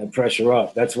pressure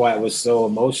up. That's why it was so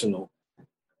emotional,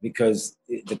 because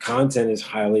the content is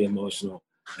highly emotional.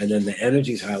 And then the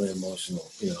energy is highly emotional.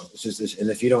 You know, it's just this, and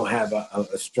if you don't have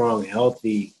a strong,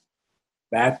 healthy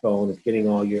backbone of getting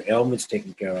all your ailments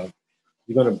taken care of,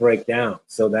 you're going to break down.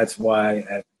 So that's why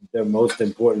at their most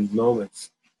important moments,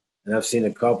 and I've seen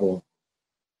a couple,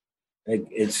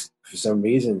 it's for some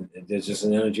reason there's just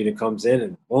an energy that comes in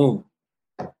and boom,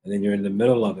 and then you're in the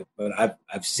middle of it. But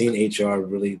I've seen HR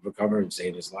really recover and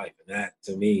save his life, and that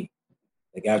to me,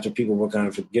 like after people were kind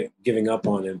of giving up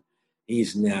on him,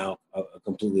 he's now a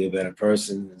completely better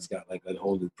person. He's got like a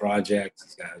whole new project.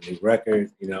 He's got a new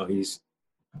record. You know, he's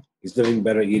living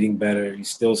better, eating better. He's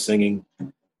still singing.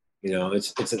 You know,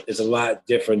 it's a lot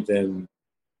different than.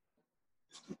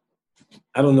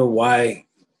 I don't know why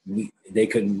they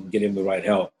couldn't get him the right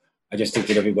help. I just think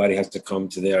that everybody has to come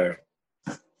to their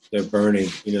burning.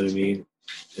 You know what I mean?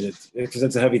 And because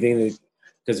it's a heavy thing.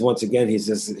 Because once again, he's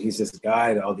this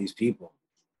guy to all these people.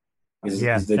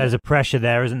 There's a pressure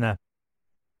there, isn't there?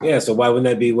 Yeah, so why wouldn't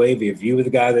that be wavy? If you were the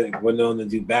guy that went on to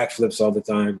do backflips all the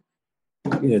time,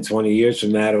 20 years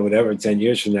from that or whatever, 10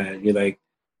 years from that, you're like,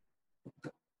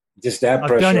 just that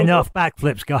pressure. I've done enough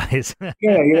backflips, guys. Yeah,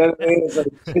 you know what I mean?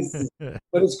 It's like,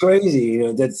 but it's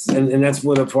crazy, that's that's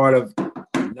what a part of,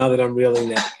 now that I'm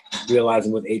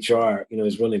realizing with HR,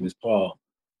 his real name is Paul.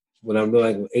 When I'm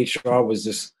realizing HR was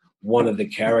just one of the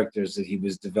characters that he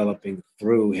was developing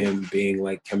through him being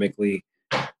like chemically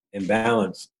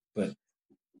imbalanced. But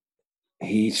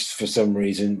he, for some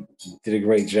reason, did a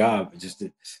great job. Just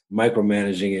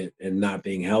micromanaging it and not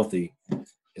being healthy.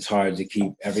 It's hard to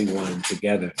keep everyone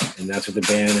together. And that's what the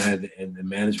band had and the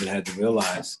management had to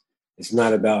realize. It's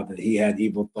not about that he had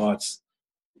evil thoughts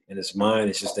in his mind.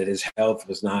 It's just that his health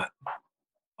was not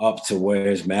up to where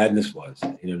his madness was.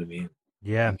 You know what I mean?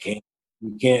 Yeah.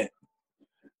 You can't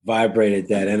vibrate at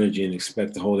that energy and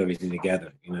expect to hold everything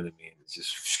together. You know what I mean? It's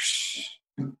just.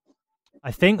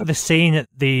 I think the scene at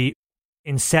the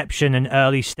inception and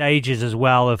early stages as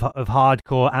well of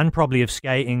hardcore and probably of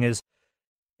skating it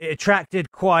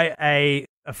attracted quite a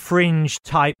fringe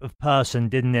type of person,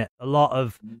 didn't it? A lot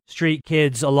of street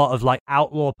kids, a lot of like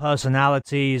outlaw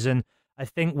personalities, and I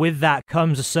think with that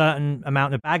comes a certain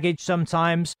amount of baggage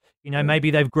sometimes. Maybe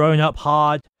they've grown up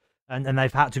hard and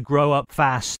they've had to grow up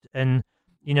fast, and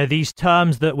these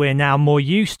terms that we're now more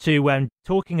used to when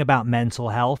talking about mental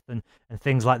health and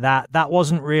things like that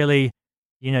wasn't really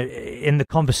in the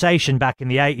conversation back in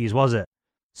the 80s, was it?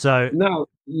 So no,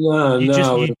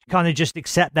 You kind of just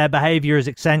accept their behavior as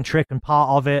eccentric and part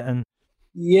of it. And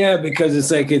yeah, because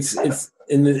it's like it's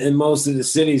in most of the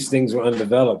cities things were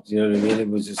undeveloped. You know what I mean? It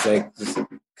was just like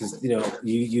because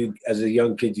you as a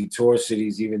young kid you tour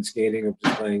cities, even skating or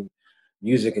just playing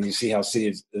music, and you see how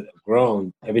cities have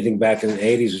grown. Everything back in the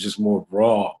 '80s was just more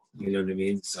raw. You know what I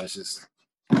mean? So it's just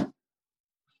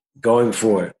going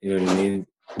for it. You know what I mean?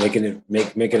 Making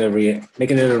it a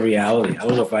reality. I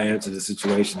don't know if I answered the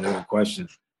situation or the question.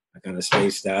 I kind of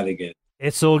spaced out again.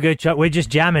 It's all good, Chuck. We're just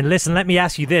jamming. Listen, let me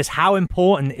ask you this: how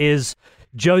important is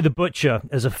Joe the Butcher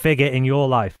as a figure in your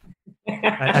life,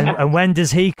 and when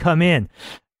does he come in?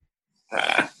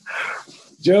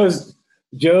 Joe's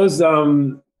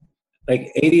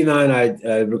like '89.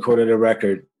 I recorded a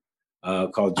record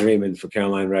called "Dreamin'" for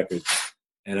Caroline Records,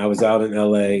 and I was out in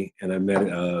LA and I met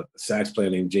a sax player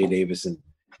named Jay Davison,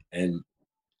 and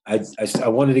I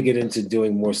wanted to get into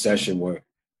doing more session work,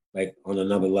 like on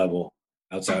another level,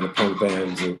 outside of punk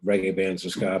bands or reggae bands or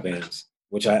ska bands,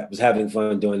 which I was having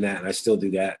fun doing that, and I still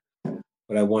do that.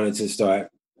 But I wanted to start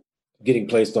getting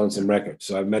placed on some records.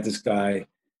 So I met this guy,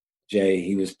 Jay.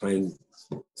 He was playing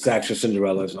sax for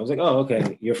Cinderella. So I was like, oh,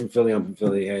 okay, you're from Philly, I'm from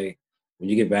Philly. Hey, when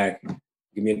you get back,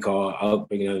 give me a call. I'll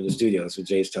bring it out in the studio. That's what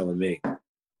Jay's telling me.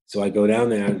 So I go down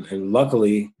there, and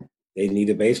luckily, they need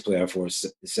a bass player for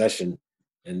a session.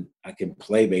 And I can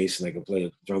play bass and I can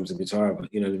play drums and guitar,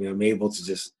 but you know what I mean? I'm able to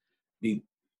just be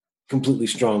completely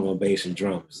strong on bass and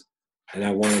drums. And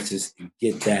I wanted to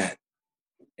get that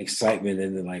excitement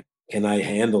and then like, can I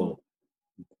handle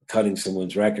cutting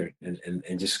someone's record and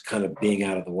just kind of being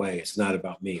out of the way? It's not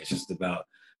about me. It's just about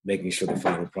making sure the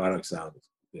final product sounds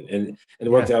good. And it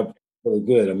worked out really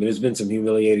good. I mean, there's been some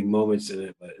humiliating moments in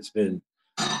it, but it's been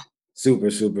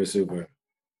super, super, super.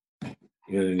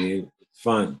 You know what I mean?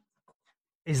 Fun.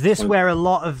 Is this where a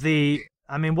lot of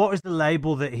what was the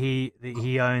label that he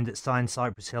owned that signed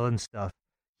Cypress Hill and stuff?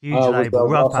 Huge label,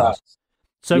 Rough House.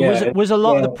 So was a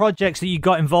lot of the projects that you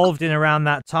got involved in around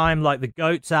that time, like the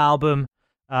Goats album,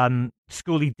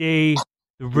 Schoolie D,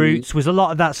 The Roots, was a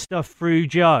lot of that stuff through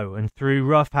Joe and through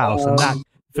Rough House and that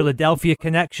Philadelphia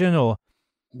connection, or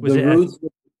was the Roots?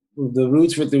 The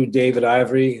Roots were through David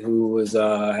Ivory, who was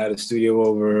had a studio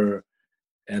over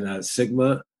in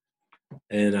Sigma.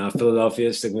 And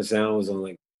Philadelphia, Sigma Sound was on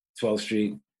like 12th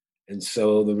Street. And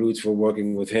so the Roots were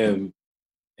working with him,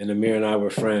 and Amir and I were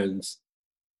friends.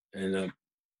 And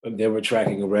they were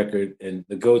tracking a record, and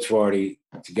the Goats were already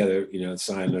together,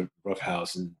 signed a Rough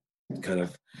House and kind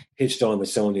of hitched on to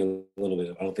Sony a little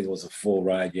bit. I don't think it was a full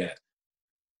ride yet.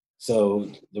 So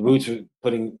the Roots were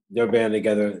putting their band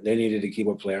together. They needed a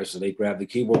keyboard player, so they grabbed the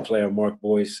keyboard player, Mark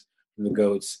Boyce from the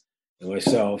Goats, and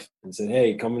myself, and said,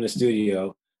 hey, come in the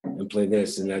studio and play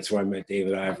this. And that's where I met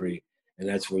David Ivory, and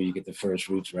that's where you get the first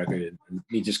Roots record, and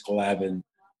me just collabing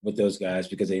with those guys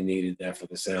because they needed that for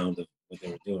the sound of what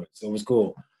they were doing. So it was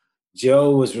cool.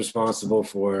 Joe was responsible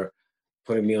for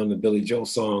putting me on the Billy Joel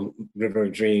song River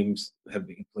of Dreams, had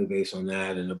me play bass on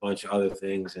that and a bunch of other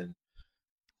things, and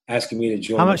asking me to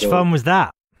join. How much fun was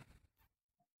that?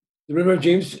 The River of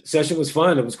Dreams session was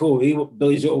fun. It was cool.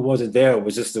 Billy Joel wasn't there. It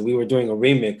was just that we were doing a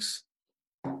remix.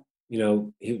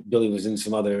 Billy was in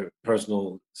some other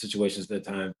personal situations at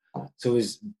the time. So it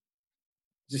was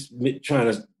just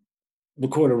trying to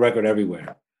record a record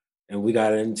everywhere. And we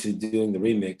got into doing the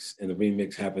remix, and the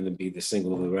remix happened to be the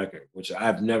single of the record, which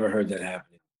I've never heard that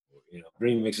happen.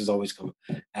 Remixes always come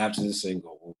after the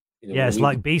single. It's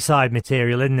like B-side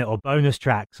material, isn't it? Or bonus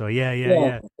tracks, or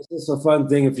yeah. It's just a fun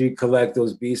thing if you collect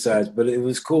those B-sides. But it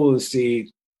was cool to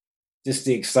see just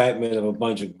the excitement of a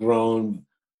bunch of grown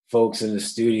folks in the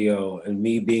studio, and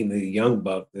me being the young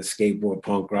buck, the skateboard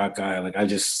punk rock guy. Like, I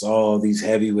just saw these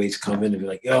heavyweights come in and be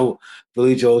like, yo,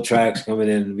 Billy Joel tracks coming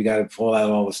in. We got to pull out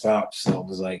all the stops. So it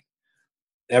was like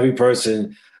every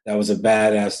person that was a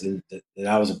badass and that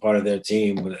I was a part of their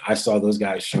team. When I saw those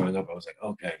guys showing up, I was like,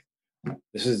 okay,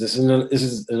 this is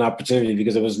an opportunity,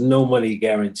 because there was no money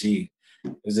guaranteed.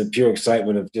 It was a pure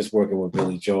excitement of just working with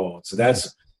Billy Joel. So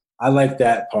I like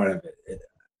that part of it.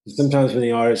 Sometimes when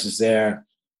the artist is there,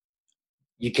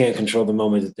 you can't control the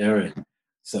moment that they're in.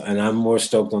 So, and I'm more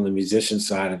stoked on the musician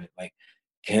side of it. Like,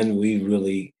 can we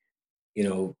really,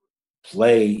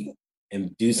 play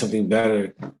and do something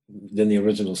better than the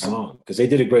original song? Because they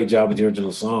did a great job with the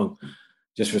original song.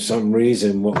 Just for some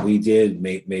reason, what we did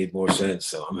made more sense.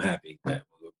 So I'm happy that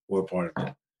we're part of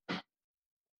it.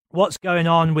 What's going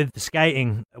on with the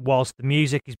skating whilst the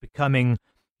music is becoming,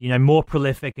 more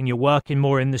prolific and you're working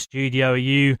more in the studio? Are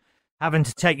you having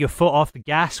to take your foot off the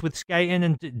gas with skating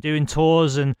and doing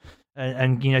tours and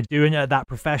doing it at that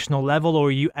professional level, or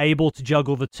are you able to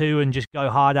juggle the two and just go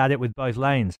hard at it with both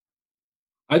lanes?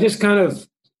 I just kind of,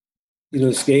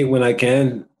 skate when I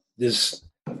can. This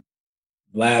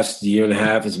last year and a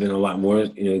half has been a lot more,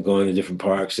 going to different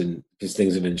parks, and because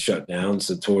things have been shut down,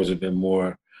 so tours have been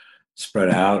more spread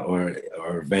out, or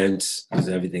events, because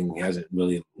everything hasn't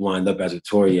really lined up as a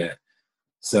tour yet.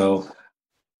 So,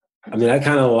 I mean, I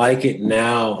kind of like it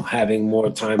now, having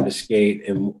more time to skate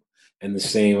and the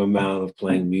same amount of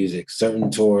playing music.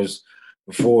 Certain tours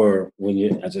before,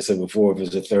 as I said before, if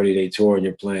it's a 30-day tour and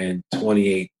you're playing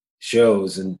 28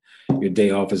 shows and your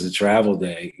day off is a travel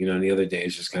day, and the other day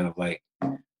is just kind of like,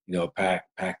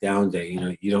 pack down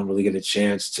day. You don't really get a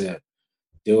chance to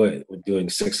do it with doing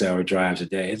 6-hour drives a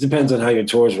day. It depends on how your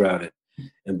tour's routed.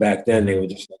 And back then they would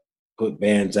just put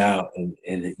bands out and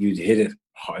you'd hit it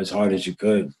as hard as you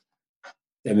could.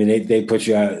 I mean, they put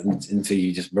you out until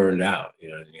you just burned out. You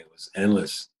know what I mean? It was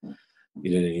endless.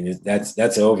 You know what I mean?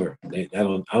 That's over. I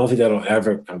don't think that'll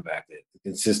ever come back. The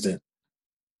consistent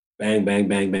bang, bang,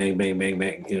 bang, bang, bang, bang,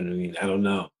 bang. You know what I mean? I don't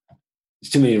know.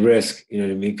 It's too many risks. You know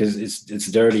what I mean? Because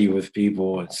it's dirty with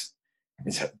people. It's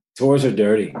tours are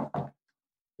dirty.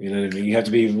 You know what I mean? You have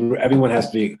to be. Everyone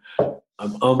has to be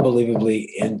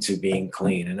unbelievably into being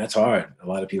clean, and that's hard. A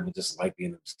lot of people just like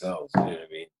being themselves. You know what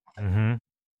I mean? Mm-hmm.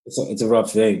 It's a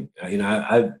rough thing.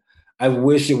 I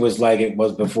wish it was like it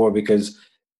was before, because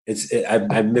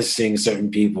I miss seeing certain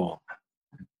people,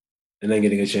 and then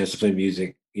getting a chance to play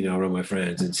music, around my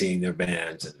friends and seeing their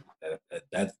bands, and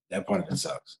that part of it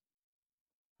sucks.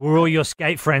 Were all your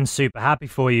skate friends super happy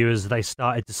for you as they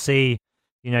started to see,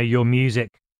 your music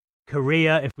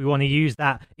career, if we want to use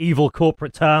that evil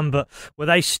corporate term, but were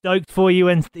they stoked for you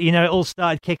and it all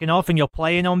started kicking off and you're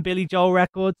playing on Billy Joel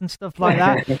records and stuff like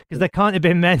that? Because there can't have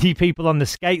been many people on the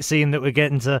skate scene that were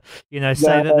getting to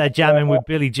say that they're jamming with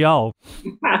Billy Joel.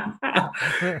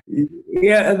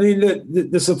 Yeah, I mean,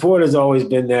 the support has always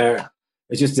been there.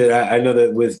 It's just that I know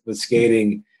that with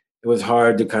skating, it was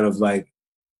hard to kind of like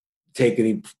take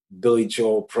any Billy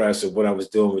Joel press of what I was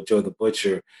doing with Joe the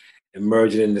Butcher and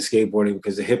merge it into skateboarding,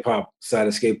 because the hip hop side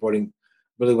of skateboarding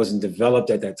really wasn't developed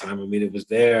at that time. I mean, it was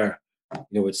there,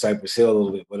 with Cypress Hill a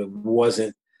little bit, but it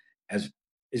wasn't as.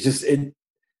 It's just there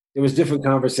was different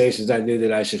conversations I knew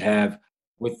that I should have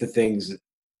with the things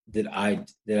that I've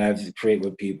created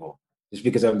with people. Just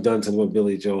because I've done something with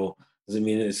Billy Joel doesn't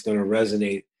mean it's going to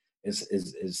resonate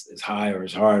as high or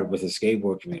as hard with the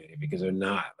skateboard community, because they're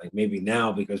not. Like, maybe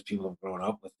now, because people have grown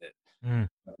up with it.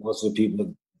 But most of the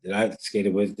people that I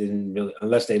skated with didn't really,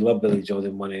 unless they love Billy Joel,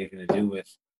 didn't want anything to do with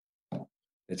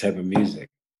the type of music.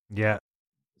 Yeah.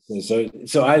 So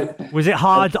I was it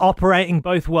hard operating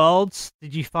both worlds?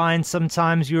 Did you find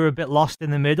sometimes you were a bit lost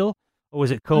in the middle, or was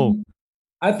it cool?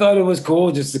 I thought it was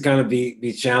cool just to kind of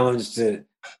be challenged to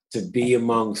be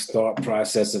amongst thought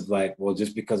process of like, well,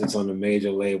 just because it's on a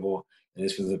major label and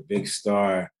it's with a big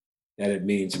star, that it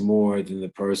means more than the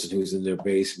person who's in their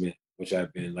basement, which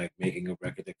I've been, like, making a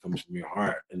record that comes from your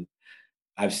heart. And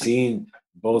I've seen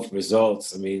both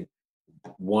results. I mean,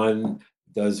 one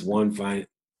does one fine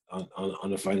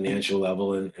on a financial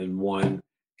level, and one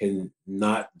can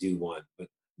not do one. But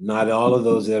not all of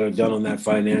those that are done on that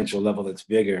financial level that's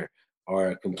bigger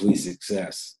are a complete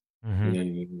success. Mm-hmm. You know what I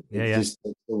mean? It's just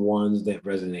the ones that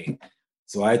resonate.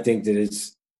 So I think that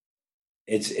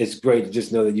it's great to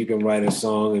just know that you can write a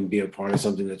song and be a part of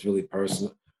something that's really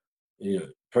personal.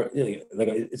 Like,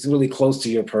 it's really close to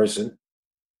your person,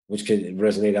 which can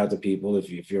resonate out to people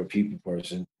if you're a people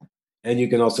person. And you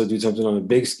can also do something on a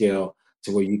big scale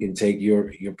to where you can take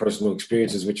your personal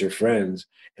experiences with your friends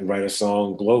and write a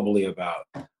song globally about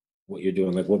what you're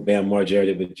doing. Like what Bam Margera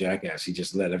did with Jackass. He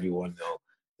just let everyone know,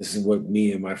 this is what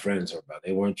me and my friends are about.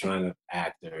 They weren't trying to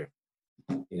act, or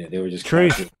they were just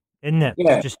truth, isn't it?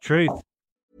 Yeah. Just truth.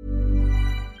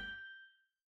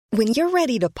 When you're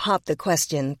ready to pop the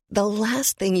question, the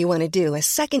last thing you want to do is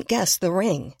second-guess the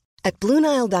ring. At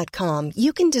BlueNile.com,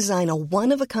 you can design a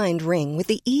one-of-a-kind ring with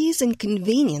the ease and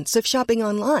convenience of shopping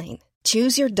online.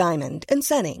 Choose your diamond and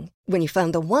setting. When you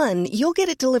find the one, you'll get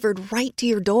it delivered right to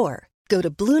your door. Go to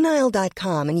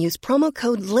BlueNile.com and use promo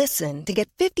code LISTEN to get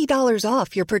 $50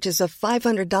 off your purchase of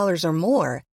 $500 or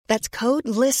more. That's code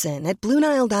LISTEN at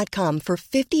BlueNile.com for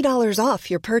 $50 off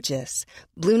your purchase.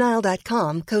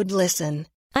 BlueNile.com, code LISTEN.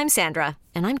 I'm Sandra,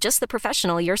 and I'm just the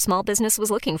professional your small business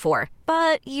was looking for.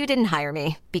 But you didn't hire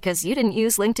me because you didn't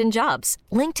use LinkedIn Jobs.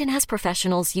 LinkedIn has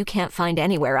professionals you can't find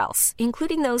anywhere else,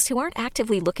 including those who aren't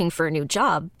actively looking for a new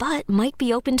job, but might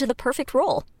be open to the perfect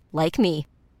role, like me.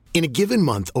 In a given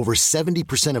month, over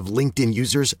 70% of LinkedIn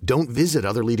users don't visit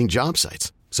other leading job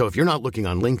sites. So if you're not looking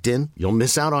on LinkedIn, you'll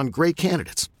miss out on great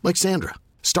candidates like Sandra.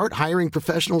 Start hiring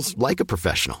professionals like a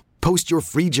professional. Post your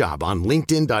free job on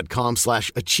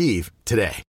linkedin.com/achieve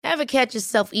today. Ever catch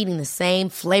yourself eating the same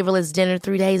flavorless dinner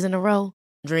 3 days in a row?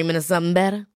 Dreaming of something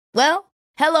better? Well,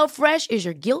 HelloFresh is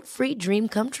your guilt-free dream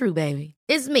come true, baby.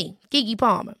 It's me, Keke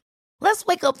Palmer. Let's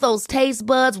wake up those taste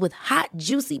buds with hot,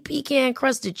 juicy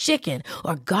pecan-crusted chicken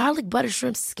or garlic butter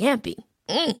shrimp scampi.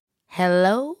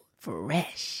 Hello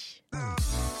Fresh.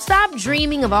 Stop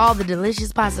dreaming of all the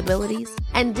delicious possibilities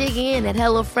and dig in at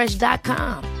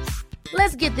HelloFresh.com.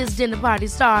 Let's get this dinner party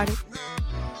started.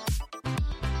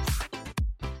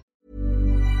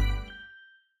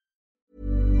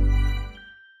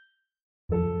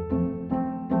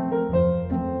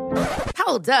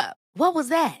 Hold up. What was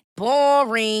that?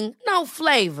 Boring. No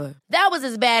flavor. That was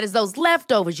as bad as those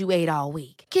leftovers you ate all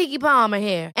week. Keke Palmer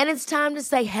here, and it's time to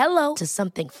say hello to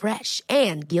something fresh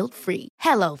and guilt-free.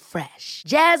 Hello Fresh.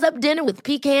 Jazz up dinner with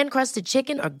pecan-crusted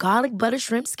chicken or garlic butter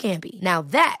shrimp scampi. Now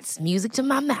that's music to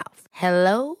my mouth.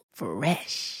 Hello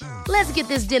Fresh. Let's get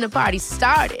this dinner party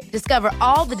started. Discover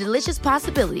all the delicious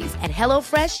possibilities at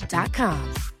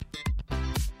HelloFresh.com.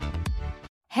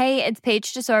 Hey, it's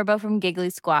Paige DeSorbo from Giggly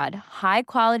Squad. High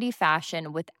quality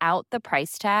fashion without the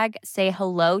price tag. Say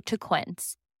hello to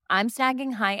Quince. I'm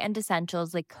snagging high-end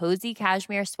essentials like cozy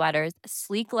cashmere sweaters,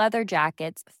 sleek leather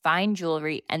jackets, fine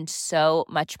jewelry, and so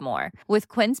much more. With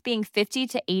Quince being 50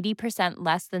 to 80%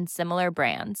 less than similar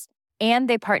brands. And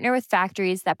they partner with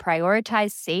factories that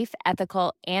prioritize safe,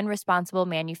 ethical, and responsible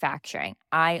manufacturing.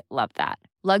 I love that.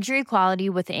 Luxury quality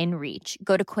within reach.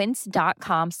 Go to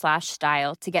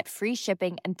quince.com/style to get free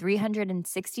shipping and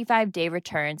 365-day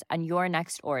returns on your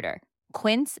next order.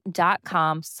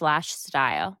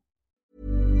 Quince.com/style.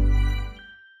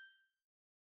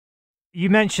 You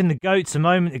mentioned the GOATs a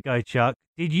moment ago, Chuck.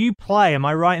 Did you play, am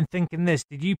I right in thinking this,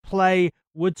 did you play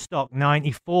Woodstock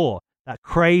 94, that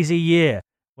crazy year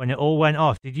when it all went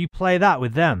off? Did you play that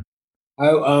with them?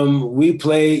 We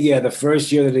played, the first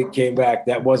year that it came back.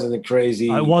 That wasn't a crazy.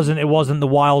 It wasn't the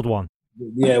wild one.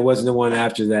 Yeah, it wasn't the one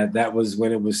after that. That was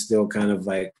when it was still kind of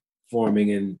like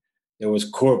forming, and there was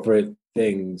corporate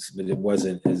things, but it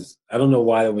wasn't as. I don't know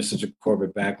why there was such a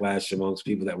corporate backlash amongst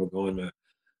people that were going to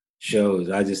shows.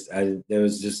 There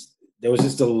was just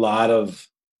a lot of.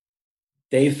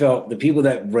 They felt, the people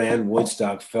that ran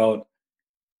Woodstock felt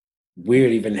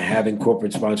weird even having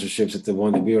corporate sponsorships at the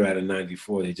one that we were at in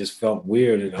 94. They just felt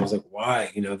weird. And I was like, why?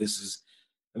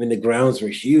 The grounds were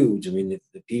huge. The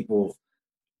people,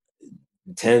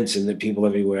 tents and the people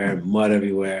everywhere, mud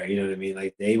everywhere, you know what I mean?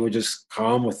 Like, they were just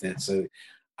calm with it. So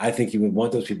I think you would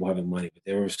want those people having money, but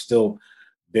they were still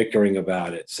bickering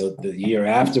about it. So the year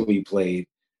after we played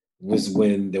was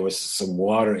when there was some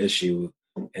water issue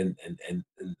and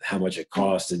how much it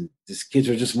cost. And these kids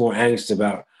were just more anxious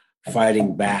about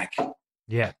fighting back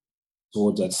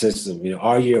towards that system.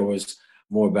 Our year was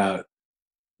more about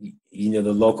the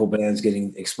local bands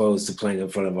getting exposed to playing in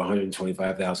front of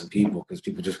 125,000 people because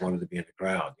people just wanted to be in the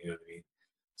crowd. You know what I mean?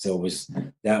 So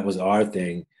that was our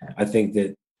thing. I think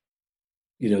that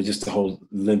just the whole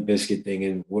Limp Bizkit thing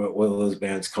and where those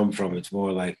bands come from, it's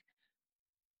more like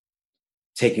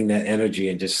taking that energy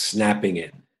and just snapping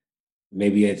it,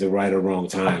 maybe at the right or wrong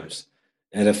times.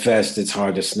 At a fest, it's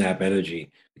hard to snap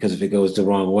energy because if it goes the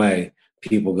wrong way,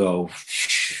 people go,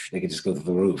 they can just go through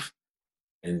the roof.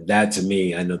 And that, to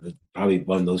me, I know that probably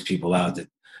bummed those people out that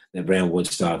ran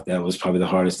Woodstock. That was probably the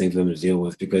hardest thing for them to deal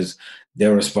with because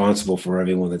they're responsible for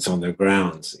everyone that's on their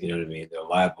grounds. You know what I mean? They're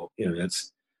liable.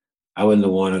 I wouldn't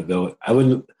want to go.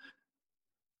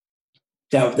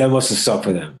 That must have sucked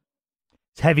for them.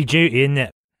 It's heavy duty, isn't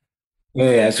it?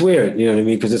 Yeah, it's weird, you know what I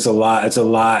mean? Because it's a lot,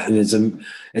 and it's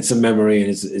a memory, and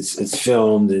it's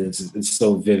filmed, and it's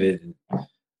so vivid. And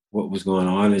what was going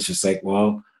on? It's just like,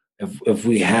 well, if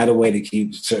we had a way to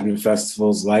keep certain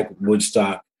festivals like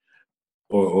Woodstock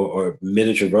or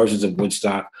miniature versions of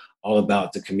Woodstock all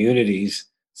about the communities,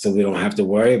 so we don't have to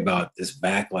worry about this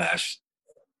backlash,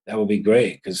 that would be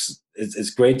great. Because it's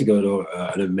great to go to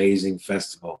an amazing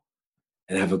festival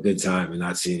and have a good time and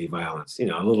not see any violence. A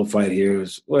little fight here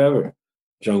is whatever.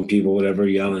 Drunk people, whatever,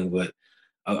 yelling, but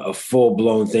a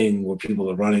full-blown thing where people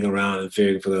are running around and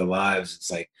fearing for their lives,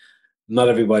 it's like not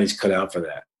everybody's cut out for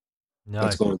that. No.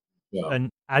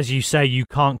 And as you say, you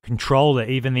can't control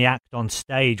it. Even the act on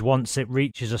stage, once it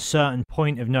reaches a certain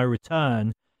point of no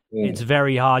return, it's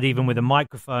very hard, even with a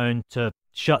microphone, to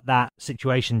shut that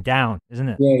situation down, isn't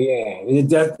it? Yeah.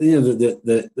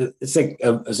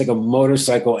 It's like a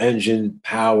motorcycle engine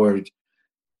powered,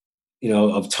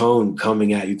 of tone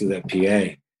coming at you through that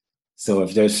PA. So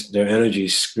if their energy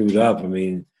is screwed up,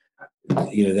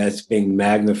 that's being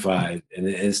magnified. And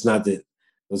it's not that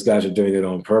those guys are doing it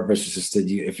on purpose. It's just that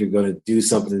if you're going to do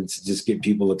something to just get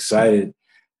people excited,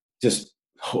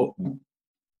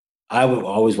 I would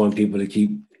always want people to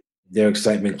keep their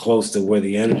excitement close to where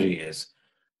the energy is.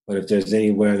 But if there's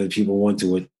anywhere that people want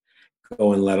to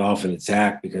go and let off an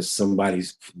attack because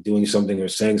somebody's doing something or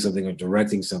saying something or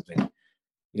directing something,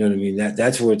 you know what I mean?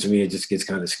 That's where, to me, it just gets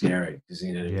kind of scary. Because,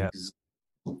 you know what I mean? 'Cause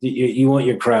you want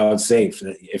your crowd safe.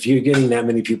 If you're getting that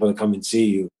many people to come and see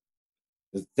you,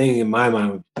 the thing in my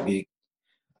mind would be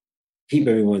keep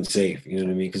everyone safe. You know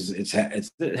what I mean? Because it's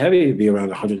heavy to be around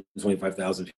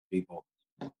 125,000 people.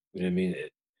 You know what I mean?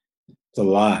 It's a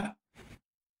lot.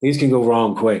 Things can go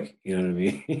wrong quick. You know what I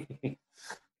mean?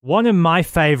 One of my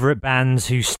favorite bands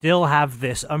who still have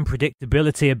this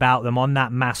unpredictability about them on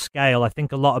that mass scale. I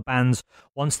think a lot of bands,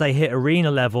 once they hit arena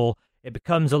level, it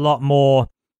becomes a lot more,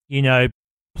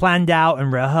 planned out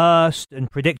and rehearsed and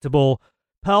predictable.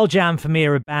 Pearl Jam, for me,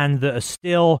 are a band that are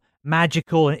still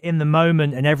magical and in the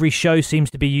moment, and every show seems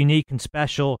to be unique and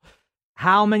special.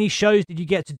 How many shows did you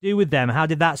get to do with them? How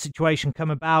did that situation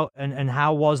come about, and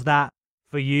how was that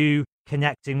for you,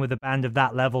 connecting with a band of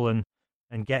that level and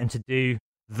getting to do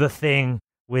the thing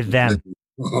with them?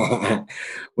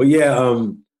 Well, yeah,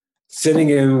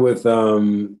 sitting in with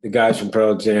the guys from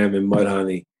Pearl Jam and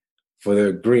Mudhoney for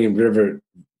their Green River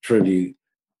tribute.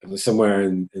 It was somewhere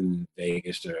in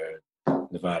Vegas or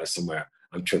Nevada somewhere.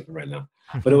 I'm tripping right now,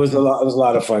 but it was a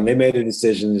lot of fun. They made a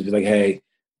decision to be like, "Hey,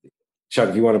 Chuck,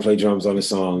 if you want to play drums on a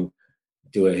song,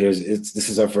 do it. This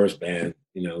is our first band.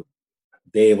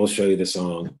 Dave will show you the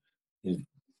song."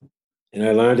 And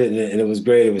I learned it, and it was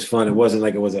great. It was fun. It wasn't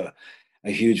like it was a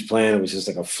huge plan. It was just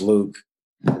like a fluke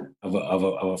of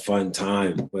a fun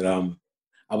time. But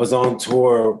I was on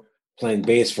tour playing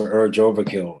bass for Urge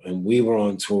Overkill, and we were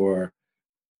on tour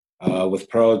with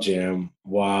Pearl Jam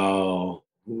while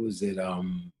who was it?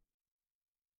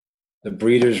 The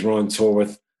Breeders were on tour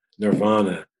with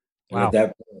Nirvana. Wow. At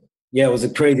that point, yeah, it was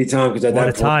a crazy time because at What that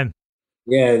a point, time.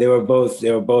 yeah, they were both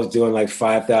doing like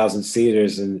 5,000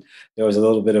 seaters, and there was a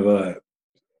little bit of a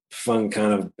fun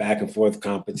kind of back and forth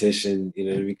competition,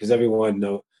 because everyone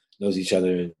knows each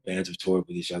other and bands have toured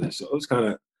with each other. So it was kind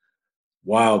of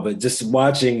wild, but just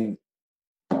watching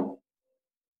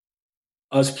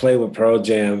us play with Pearl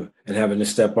Jam and having the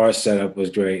Step Art setup was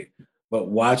great. But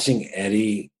watching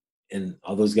Eddie and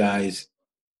all those guys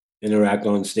interact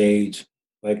on stage,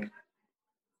 like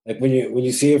when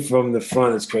you see it from the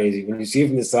front, it's crazy. When you see it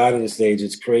from the side of the stage,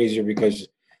 it's crazier because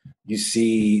you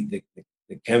see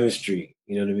the chemistry.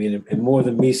 You know what I mean? And more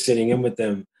than me sitting in with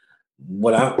them,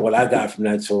 what I got from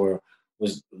that tour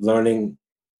was learning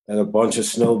that a bunch of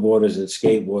snowboarders and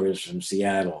skateboarders from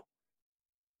Seattle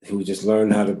who just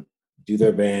learned how to do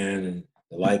their band, and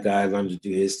the light guy learned to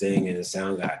do his thing, and the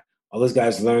sound guy. All those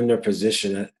guys learned their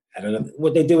position at another.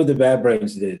 What they did with the Bad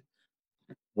Brains did.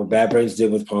 What Bad Brains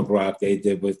did with punk rock, they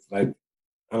did with, like,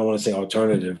 I don't want to say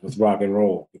alternative, with rock and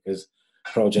roll, because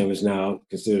Pearl Jam is now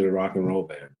considered a rock and roll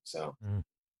band. So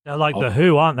they're like the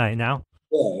Who, aren't they now?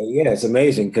 Yeah, it's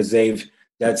amazing because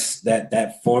that's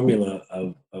that formula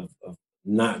of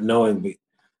not knowing. But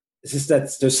it's just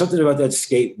that there's something about that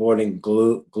skateboarding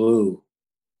glue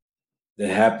that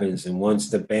happens, and once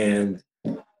the band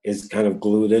is kind of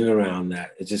glued in around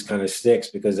that, it just kind of sticks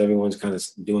because everyone's kind of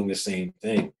doing the same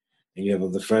thing, and you have all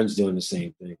the friends doing the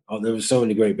same thing. Oh, there were so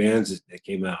many great bands that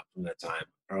came out from that time.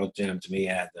 Pearl Jam to me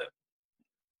had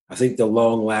the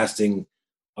long-lasting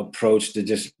approach to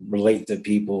just relate to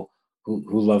people who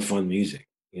love fun music.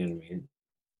 You know what I mean?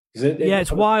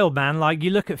 It's wild, man. Like,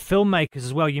 you look at filmmakers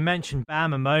as well. You mentioned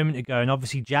Bam a moment ago, and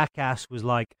obviously Jackass was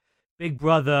like Big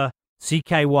Brother,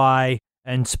 CKY,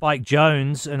 and Spike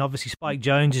Jonze. And obviously Spike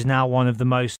Jonze is now one of the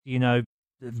most,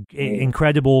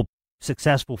 incredible,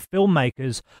 successful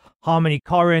filmmakers. Harmony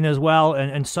Korine as well,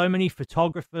 and so many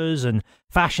photographers and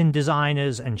fashion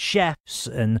designers and chefs.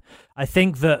 And I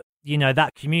think that,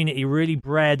 that community really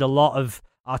bred a lot of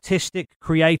artistic,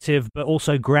 creative, but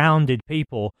also grounded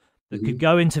people that could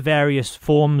go into various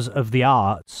forms of the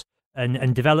arts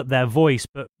and develop their voice,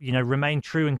 but, remain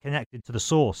true and connected to the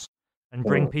source and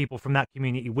bring people from that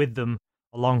community with them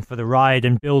along for the ride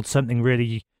and build something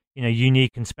really,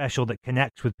 unique and special that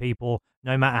connects with people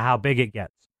no matter how big it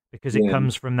gets, because it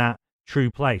comes from that true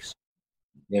place.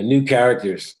 Yeah, new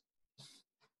characters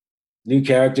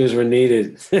were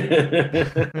needed.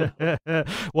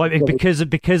 Well,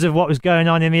 because of what was going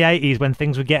on in the 80s when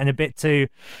things were getting a bit too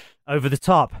over the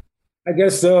top. I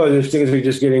guess so. There's things are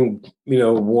just getting,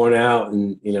 worn out,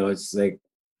 and it's like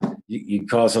you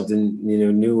call something,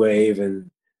 new wave,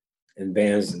 and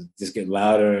bands just get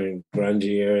louder and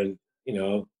grungier, and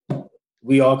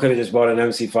we all could have just bought an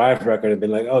MC5 record and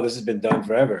been like, oh, this has been done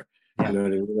forever. Yeah.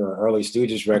 An early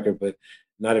Stooges record, but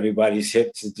not everybody's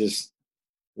hip to just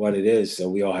what it is. So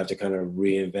we all have to kind of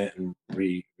reinvent and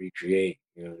recreate.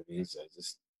 You know what I mean? So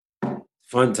just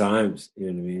fun times. You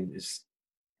know what I mean? It's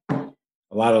a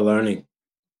lot of learning.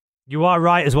 You are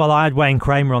right as well. I had Wayne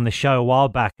Kramer on the show a while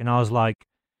back, and I was like,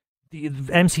 the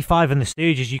MC5 and the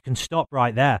Stooges, you can stop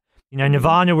right there. You know,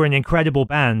 Nirvana were an incredible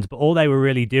band, but all they were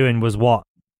really doing was what,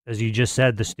 as you just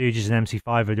said, the Stooges and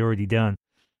MC5 had already done.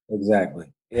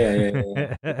 Exactly. Yeah.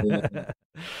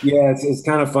 Yeah, it's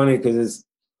kind of funny because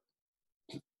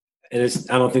I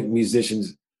don't think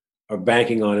musicians are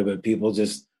banking on it, but people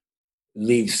just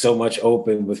leave so much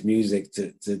open with music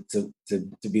to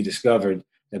be discovered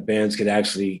that bands could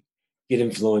actually get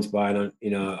influenced by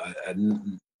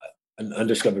an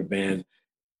undiscovered band,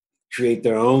 create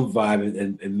their own vibe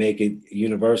and make it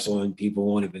universal, and people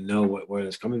won't even know where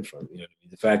it's coming from. You know what I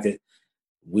mean? The fact that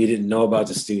we didn't know about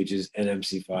the Stooges and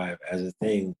MC5 as a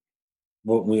thing,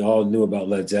 what we all knew about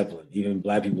Led Zeppelin, even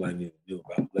Black people I knew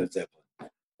about Led Zeppelin.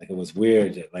 Like, it was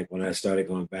weird that, like, when I started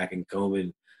going back and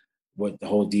combing what the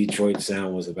whole Detroit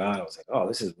sound was about, I was like, oh,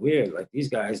 this is weird. Like, these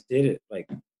guys did it. Like,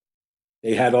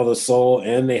 they had all the soul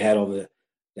and they had all the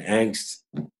angst,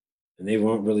 and they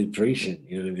weren't really preaching.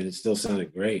 You know what I mean? It still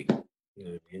sounded great. You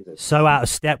know what I mean? So out of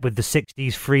step with the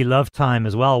 60s free love time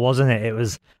as well, wasn't it? It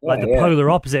was like the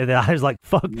polar opposite of that. I was like,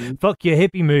 fuck your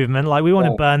hippie movement. Like, we want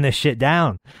to burn this shit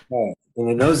down. Right. And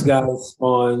then those guys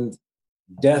spawned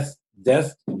Death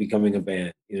becoming a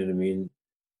band. You know what I mean?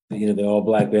 You know, the all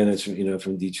black band that's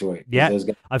from Detroit. Yeah,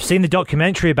 I've seen the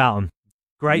documentary about them.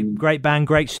 Great band,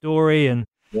 great story, and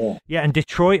and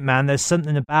Detroit, man. There's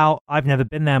something about, I've never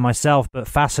been there myself, but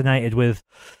fascinated with,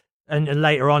 and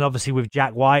later on, obviously with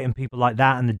Jack White and people like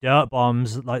that, and the Dirt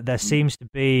Bombs. Like, there seems to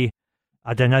be,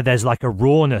 I don't know, there's like a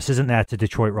rawness, isn't there, to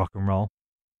Detroit rock and roll?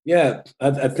 Yeah,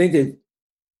 I think that,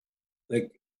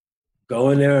 like,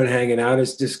 going there and hanging out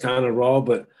is just kind of raw,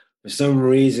 but for some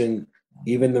reason,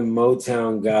 even the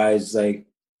Motown guys, like,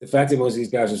 the fact that most of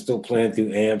these guys are still playing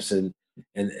through amps and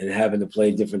having to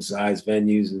play different size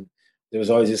venues, and there was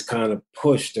always this kind of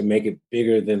push to make it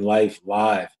bigger than life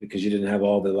live, because you didn't have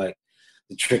all the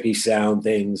tricky sound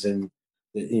things and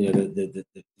the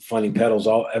funny pedals.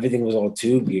 Everything was all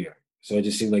tube gear, so it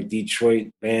just seemed like Detroit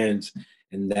bands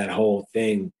and that whole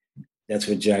thing. That's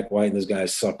what Jack White and those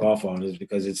guys suck off on, is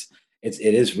because it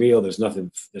is real. There's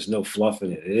no fluff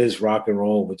in it. It is rock and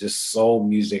roll with just soul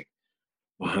music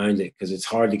behind it, because it's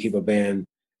hard to keep a band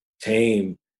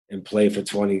tame and play for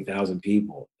 20,000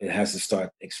 people. It has to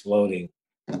start exploding.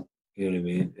 You know what I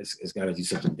mean? It's got to do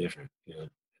something different. You know,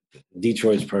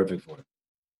 Detroit's perfect for it.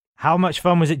 How much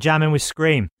fun was it jamming with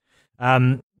Scream?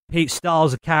 Pete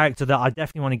Stahl's a character that I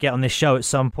definitely want to get on this show at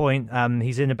some point.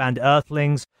 He's in the band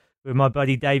Earthlings with my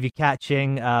buddy Davey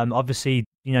Catching. Obviously,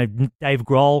 Dave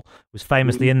Grohl was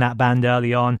famously in that band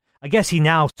early on. I guess he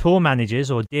now tour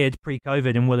manages, or did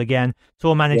pre-COVID, and will again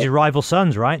tour manage Rival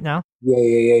Sons right now.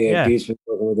 Yeah. Pete's been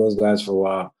working with those guys for a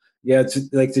while. Yeah,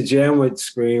 to jam with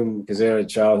Scream, because they're a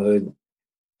childhood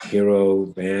hero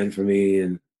band for me,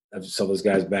 and I saw those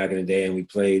guys back in the day, and we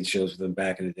played shows with them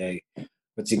back in the day.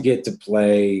 But to get to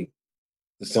play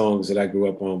the songs that I grew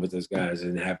up on with those guys,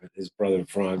 and have his brother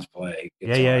Franz play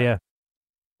guitar, yeah.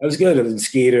 It was good. And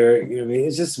Skeeter, you know what I mean?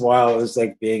 It's just wild. It was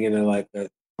like being in the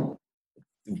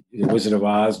Wizard of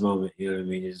Oz moment, you know what I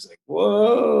mean? It's like,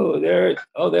 whoa,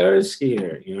 there is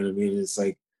Skeeter. You know what I mean? It's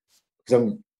like,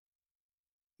 because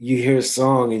you hear a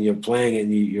song and you're playing it,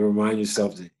 and you remind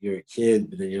yourself that you're a kid,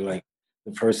 but then you're like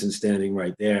the person standing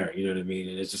right there. You know what I mean?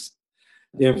 And it's just,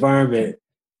 the environment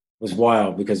was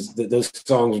wild, because those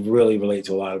songs really relate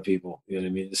to a lot of people. You know what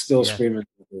I mean? The Still Screaming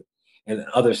and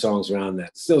other songs around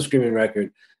that. The Still Screaming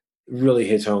record really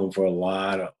hits home for a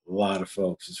lot of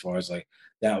folks, as far as like,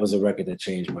 that was a record that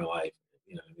changed my life.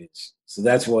 You know what I mean? So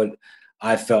that's what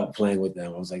I felt playing with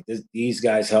them. I was like, these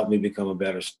guys helped me become a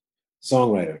better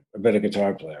songwriter, a better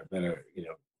guitar player, better,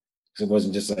 because it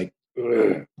wasn't just like,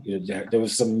 there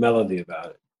was some melody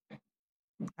about it.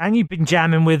 And you've been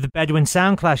jamming with the Bedouin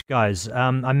Soundclash guys.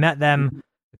 I met them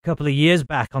a couple of years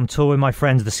back on tour with my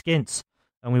friends, the Skints,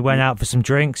 and we went out for some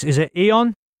drinks. Is it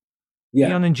Eon? Yeah.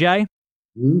 Eon and Jay?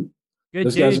 Mm-hmm. Good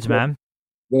dudes, man.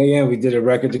 Yeah, we did a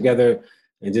record together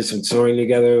and did some touring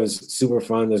together. It was super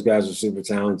fun. Those guys were super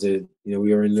talented. We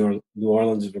were in New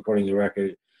Orleans recording the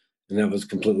record, and that was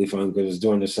completely fun, because it was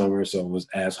during the summer, so it was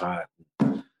as hot.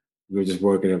 We were just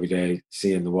working every day,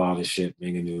 seeing the wildest shit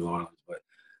being in New Orleans. But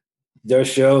their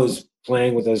shows,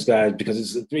 playing with those guys, because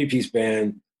it's a 3-piece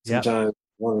band, sometimes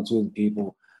one or two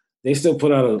people, they still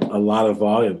put out a lot of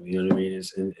volume, you know what I mean?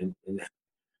 And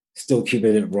still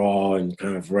keeping it raw and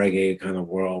kind of reggae, kind of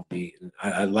world beat. And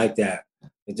I like that.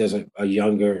 There's a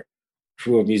younger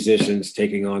crew of musicians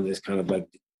taking on this kind of like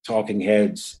Talking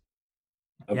Heads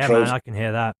approach. Yeah, man, I can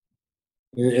hear that.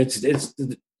 It's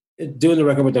doing the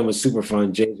record with them was super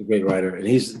fun. Jay's a great writer, and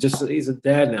he's a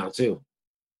dad now too.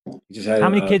 He just had How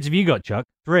many kids have you got, Chuck?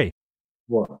 3?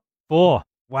 4. 4.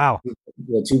 Wow.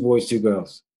 Yeah, 2 boys, 2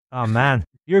 girls. Oh man,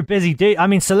 you're a busy dude. I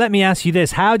mean, so let me ask you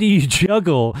this: how do you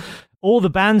juggle all the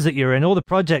bands that you're in, all the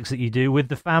projects that you do, with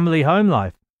the family home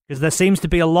life? Because there seems to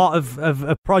be a lot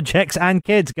of projects and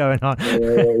kids going on.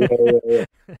 Yeah.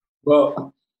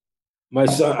 Well, my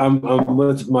son, I'm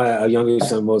with my youngest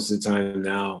son most of the time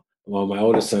now. Well, my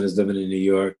oldest son is living in New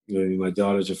York. My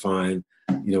daughters are fine,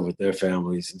 with their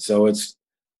families, and so it's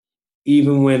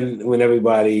even when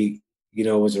everybody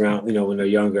was around, when they're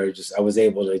younger. I was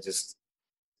able to just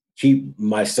keep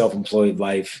my self-employed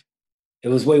life. It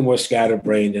was way more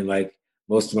scatterbrained than like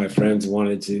most of my friends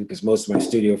wanted to, because most of my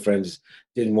studio friends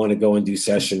didn't want to go and do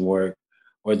session work,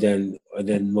 or then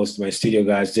most of my studio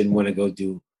guys didn't want to go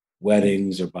do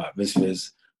weddings or bat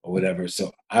mitzvahs or whatever.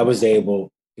 So I was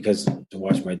able, because to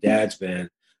watch my dad's band,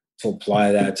 to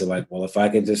apply that to like, well, if I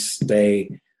can just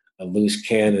stay a loose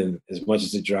cannon, as much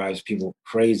as it drives people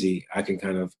crazy, I can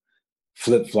kind of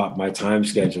flip-flop my time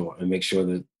schedule and make sure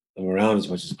that I'm around as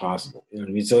much as possible. You know what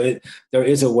I mean? So there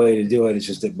is a way to do it. It's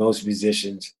just that most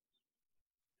musicians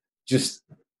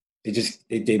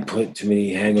they put too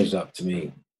many hangers up to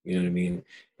me, you know what I mean,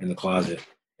 in the closet,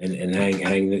 and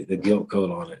hang the guilt coat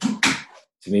on it.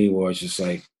 To me, where it's just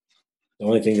like, the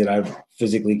only thing that I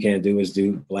physically can't do is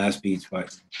do blast beats by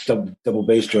double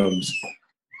bass drums.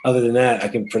 Other than that, I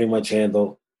can pretty much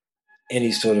handle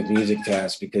any sort of music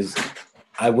task, because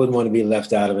I wouldn't want to be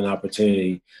left out of an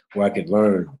opportunity where I could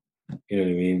learn. You know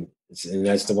what I mean? And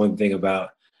that's the one thing about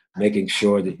making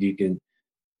sure that you can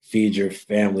feed your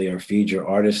family or feed your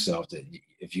artist self, that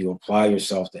if you apply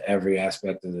yourself to every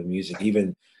aspect of the music,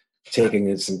 even taking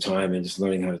in some time and just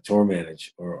learning how to tour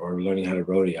manage or learning how to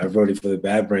roadie. I've roadied for the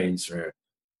Bad Brains for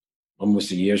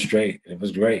almost a year straight. And it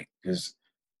was great because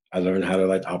I learned how to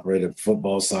like operate a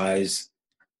football size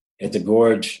at the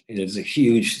Gorge. It's a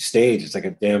huge stage. It's like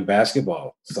a damn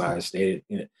basketball size stage.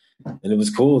 And it was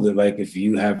cool that like, if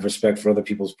you have respect for other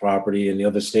people's property and the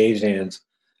other stage hands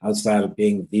outside of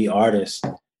being the artist,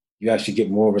 you actually get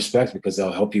more respect because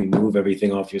they'll help you move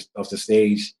everything off the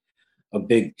stage. A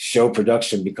big show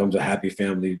production becomes a happy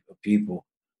family of people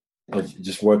of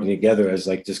just working together as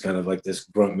like just kind of like this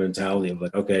grunt mentality of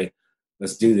like, okay,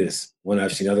 let's do this. When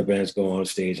I've seen other bands go on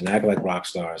stage and act like rock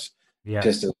stars,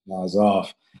 piss their flies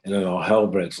off, and then all hell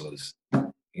breaks loose.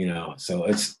 So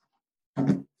it's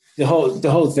the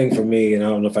whole thing for me. And I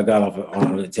don't know if I got off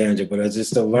on a tangent, but it's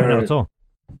just to learn.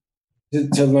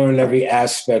 To learn every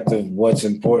aspect of what's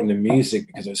important in music,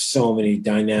 because there's so many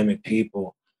dynamic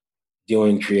people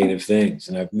doing creative things.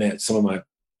 And I've met some of my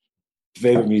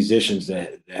favorite musicians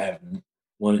that have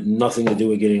wanted nothing to do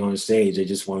with getting on stage. They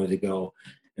just wanted to go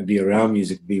and be around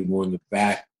music, be more in the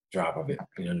backdrop of it.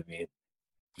 You know what I mean?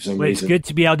 For some reason. It's good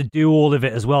to be able to do all of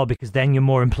it as well, because then you're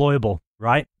more employable,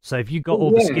 right? So if you've got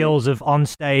all the skills of on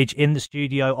stage, in the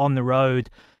studio, on the road,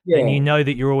 then you know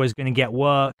that you're always going to get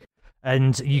work.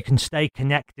 And you can stay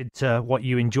connected to what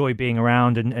you enjoy being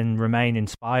around and remain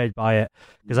inspired by it.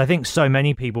 Because I think so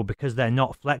many people, because they're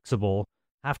not flexible,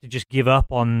 have to just give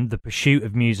up on the pursuit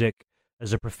of music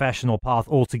as a professional path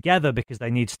altogether because they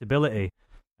need stability.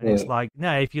 And it's like,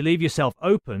 no, if you leave yourself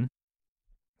open,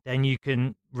 then you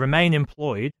can remain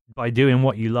employed by doing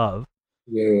what you love.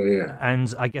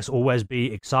 And I guess always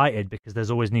be excited because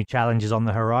there's always new challenges on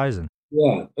the horizon.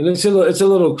 Yeah, and it's a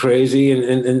little crazy,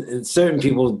 and certain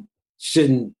people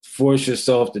shouldn't force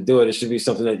yourself to do it. It should be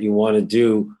something that you want to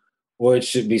do, or it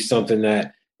should be something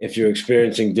that if you're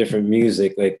experiencing different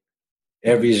music, like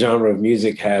every genre of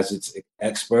music has its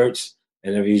experts,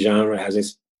 and every genre has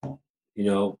its,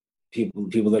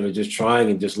 people that are just trying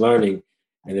and just learning.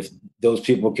 And if those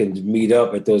people can meet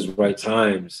up at those right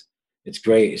times, it's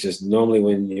great. It's just normally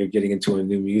when you're getting into a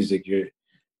new music, you're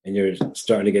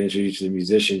starting to get introduced to the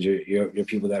musicians, you're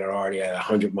people that are already at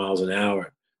 100 miles an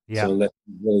hour. Yeah. So unless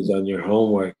you've really done your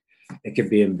homework, it can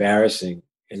be embarrassing.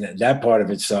 And that part of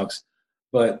it sucks.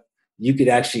 But you could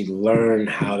actually learn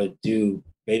how to do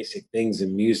basic things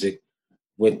in music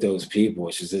with those people.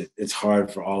 It's hard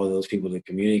for all of those people to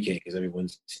communicate because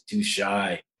everyone's too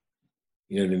shy.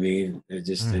 You know what I mean? They're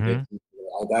just, I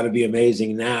got to be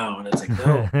amazing now. And it's like,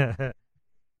 no.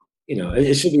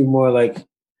 It should be more like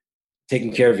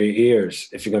taking care of your ears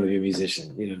if you're going to be a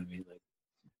musician. You know what I mean? Like,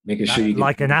 making sure you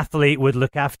like an athlete would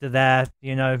look after their,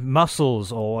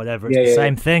 muscles or whatever. It's the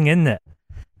same thing, isn't it?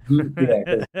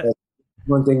 That's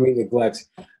one thing we neglect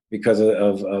because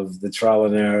of the trial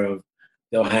and error of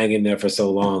they'll hang in there for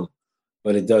so long.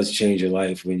 But it does change your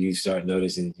life when you start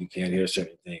noticing you can't hear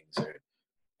certain things,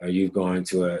 or you've gone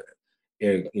to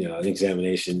an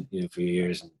examination, for your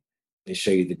ears, and they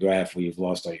show you the graph where you've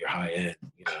lost all your high end.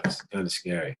 You know, it's kind of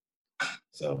scary.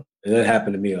 So, and that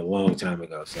happened to me a long time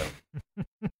ago. So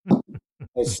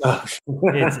it sucks.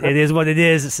 It is what it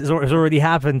is. It's already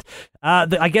happened.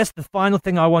 I guess the final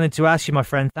thing I wanted to ask you, my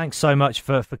friend, thanks so much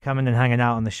for coming and hanging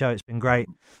out on the show. It's been great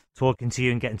talking to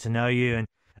you and getting to know you.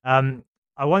 And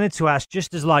I wanted to ask,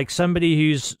 just as like somebody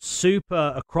who's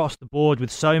super across the board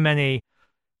with so many,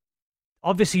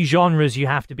 obviously genres you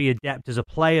have to be adept as a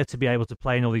player to be able to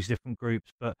play in all these different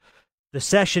groups, but the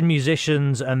session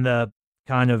musicians and the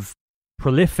kind of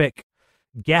prolific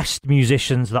guest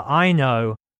musicians that I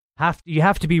know, you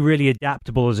have to be really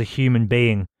adaptable as a human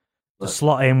being to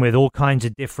slot in with all kinds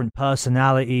of different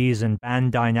personalities and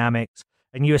band dynamics.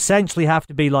 And you essentially have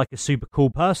to be like a super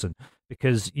cool person,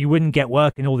 because you wouldn't get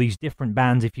work in all these different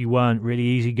bands if you weren't really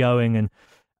easygoing. And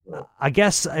I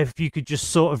guess if you could just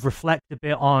sort of reflect a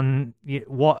bit on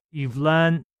what you've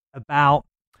learned about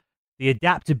the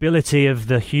adaptability of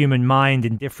the human mind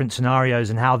in different scenarios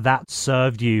and how that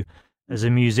served you as a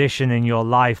musician in your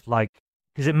life, like,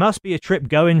 because it must be a trip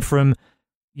going from,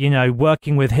 you know,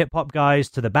 working with hip hop guys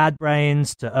to the Bad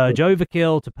Brains to Urge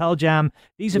Overkill to Pearl Jam.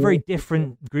 These are very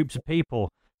different groups of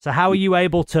people. So how are you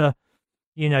able to,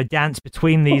 you know, dance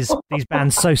between these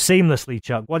bands so seamlessly,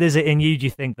 Chuck? What is it in you, do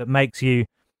you think, that makes you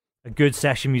a good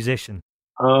session musician?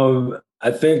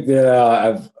 I think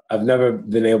that I've never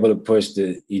been able to push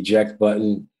the eject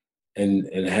button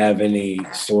and have any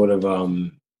sort of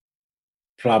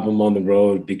problem on the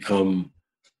road become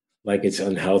like it's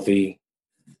unhealthy,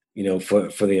 you know, for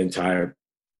the entire,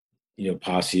 you know,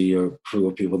 posse or crew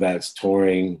of people that's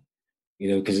touring, you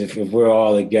know, because if we're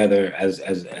all together as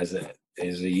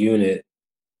a unit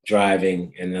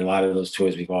driving, and a lot of those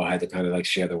tours we've all had to kind of like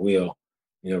share the wheel,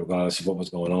 you know, regardless of what was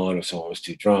going on, or someone was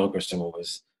too drunk, or someone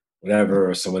was whatever,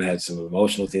 or someone had some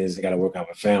emotional things they got to work out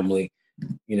with family,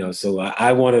 you know. So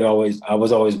I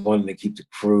was always wanting to keep the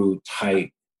crew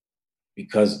tight,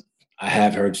 because I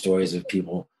have heard stories of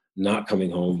people not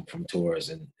coming home from tours,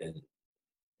 and then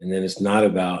it's not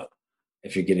about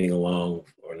if you're getting along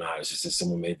or not. It's just that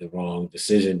someone made the wrong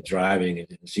decision driving and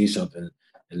didn't see something,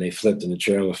 and they flipped, and the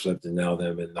trailer flipped, and now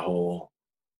them and the whole,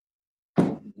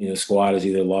 you know, squad has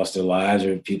either lost their lives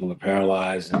or people are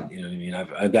paralyzed. And, you know what I mean?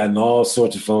 I've gotten all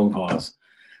sorts of phone calls.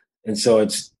 And so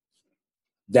it's,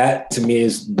 that to me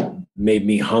has made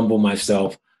me humble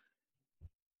myself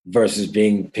versus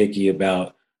being picky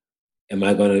about, am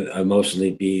I going to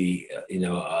emotionally be, you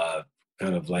know,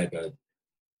 kind of like a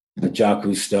Jacques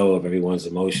Cousteau of everyone's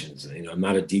emotions. You know, I'm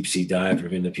not a deep sea diver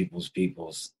into people's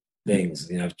things.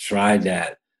 You know, I've tried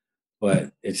that,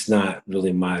 but it's not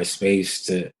really my space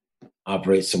to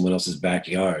operate someone else's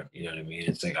backyard. You know what I mean?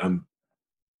 It's like I'm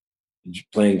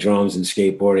playing drums and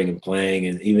skateboarding and playing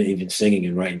and even singing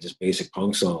and writing just basic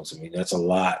punk songs. I mean, that's a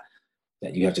lot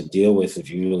that you have to deal with if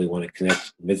you really want to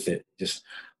connect with it. Just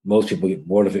most people get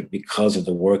bored of it because of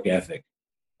the work ethic.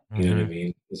 You know what I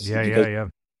mean? Yeah.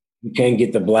 You can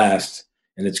get the blast,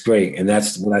 and it's great. And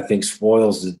that's what I think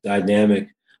spoils the dynamic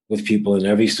with people in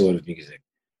every sort of music.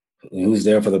 Who's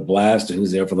there for the blast or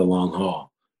who's there for the long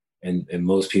haul? And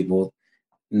most people,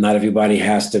 not everybody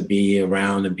has to be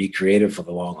around and be creative for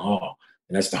the long haul.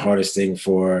 And that's the hardest thing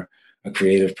for a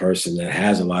creative person that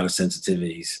has a lot of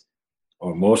sensitivities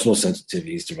or emotional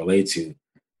sensitivities to relate to,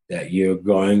 that you're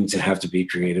going to have to be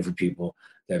creative with people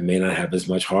that may not have as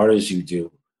much heart as you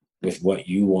do with what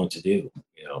you want to do,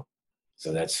 you know?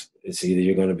 So it's either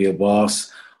you're going to be a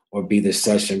boss or be the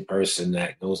session person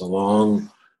that goes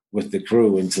along with the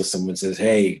crew until someone says,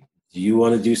 hey, do you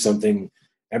want to do something?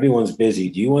 Everyone's busy.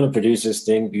 Do you want to produce this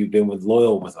thing? You've been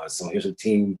loyal with us, so here's a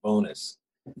team bonus.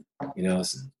 You know,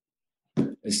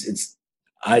 it's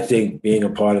I think being a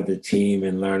part of the team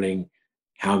and learning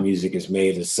how music is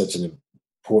made is such an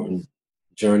important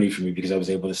journey for me, because I was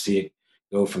able to see it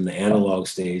go from the analog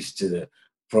stage to the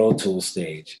Pro Tools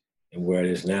stage, and where it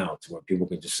is now, to where people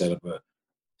can just set up a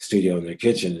studio in their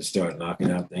kitchen and start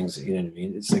knocking out things. You know what I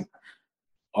mean? It's like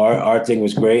our thing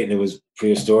was great, and it was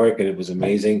prehistoric, and it was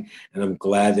amazing. And I'm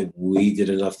glad that we did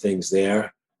enough things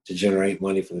there to generate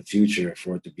money for the future,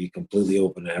 for it to be completely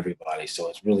open to everybody. So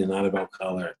it's really not about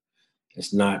color.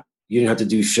 It's not, you didn't have to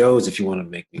do shows if you want to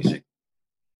make music.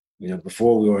 You know,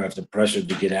 before we were after pressure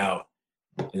to get out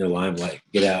in the limelight,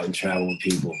 get out and travel with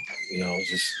people. You know,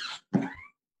 just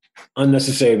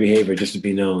unnecessary behavior just to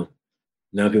be known.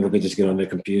 Now people can just get on their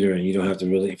computer, and you don't have to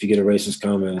really, if you get a racist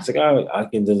comment, it's like, oh, I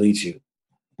can delete you.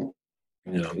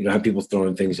 You know, you don't have people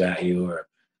throwing things at you, or,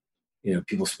 you know,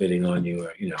 people spitting on you,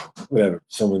 or, you know, whatever,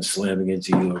 someone slamming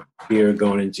into you, or beer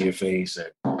going into your face,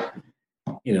 or,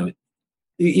 you know,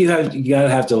 you gotta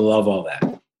have to love all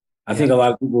that. I think a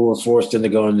lot of people were forced into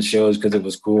going to shows because it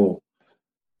was cool,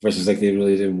 versus like they didn't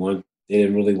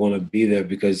really want to be there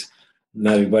because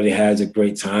not everybody has a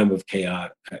great time of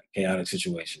chaotic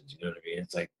situations. You know what I mean?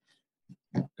 It's like,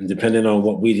 and depending on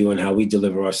what we do and how we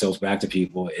deliver ourselves back to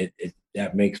people,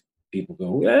 that makes people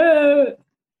go, yeah.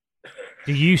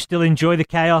 Do you still enjoy the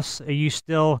chaos? Are you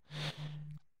still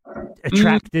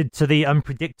attracted to the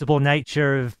unpredictable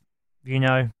nature of,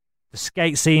 the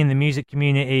skate scene, the music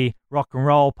community, rock and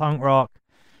roll, punk rock,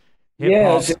 hip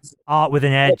hop, art with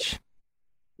an edge?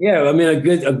 Yeah, I mean,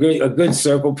 a good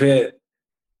circle pit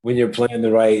when you're playing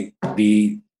the right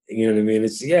beat. You know what I mean?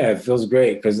 It feels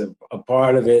great because a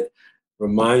part of it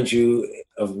reminds you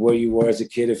of where you were as a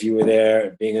kid if you were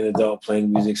there, being an adult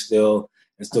playing music still,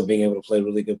 and still being able to play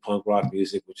really good punk rock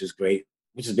music, which is great,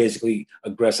 which is basically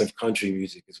aggressive country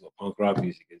music is what punk rock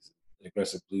music is,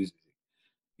 aggressive blues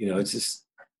music. It's just,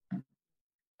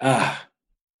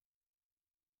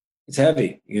 it's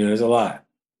heavy. There's a lot.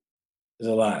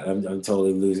 I'm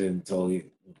totally losing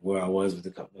where I was with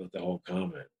the whole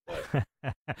comment.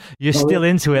 You're still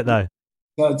into it though.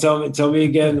 Tell me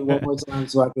again one more time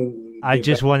so I can. I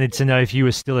just wanted to know if you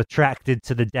were still attracted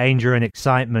to the danger and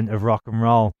excitement of rock and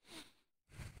roll.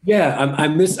 Yeah, I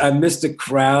miss the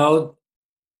crowd,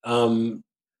 the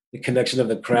connection of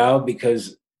the crowd,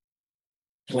 because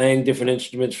playing different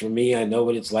instruments for me, I know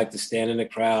what it's like to stand in a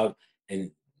crowd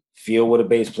and feel what a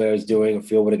bass player is doing, or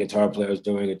feel what a guitar player is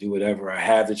doing, or do whatever. I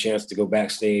have the chance to go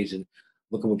backstage and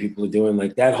look at what people are doing.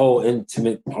 Like that whole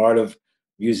intimate part of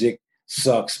music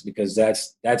sucks because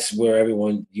that's where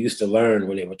everyone used to learn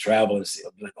when they would travel and see,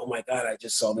 like, oh my God, I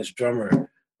just saw this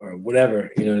drummer or whatever.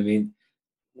 You know what I mean?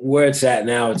 Where it's at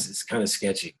now, it's kind of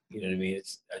sketchy. You know what I mean?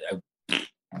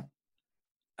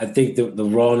 I think the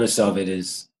rawness of it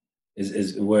is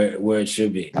where it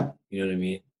should be. You know what I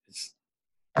mean?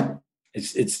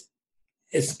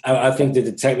 I think that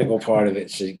the technical part of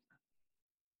it should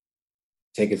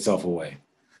take itself away.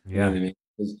 You know what I mean?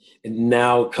 And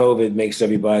now COVID makes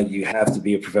everybody, you have to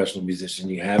be a professional musician.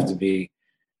 You have to be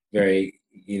very,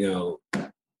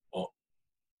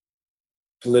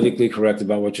 politically correct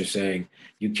about what you're saying.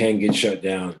 You can get shut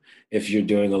down if you're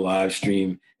doing a live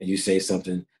stream and you say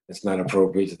something that's not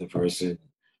appropriate to the person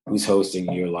who's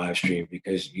hosting your live stream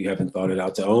because you haven't thought it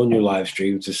out to own your live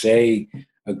stream to say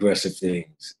aggressive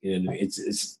things. You know what I mean?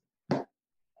 It's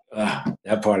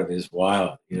that part of it is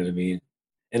wild. You know what I mean?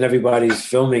 And everybody's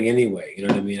filming anyway. You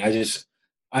know what I mean?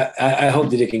 I hope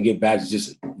that it can get back to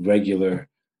just regular.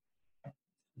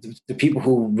 The people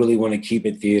who really want to keep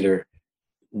it theater,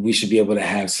 we should be able to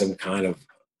have some kind of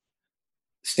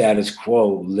status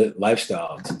quo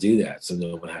lifestyle to do that, so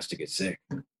no one has to get sick.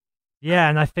 Yeah,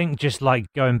 and I think just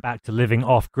like going back to living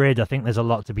off grid, I think there's a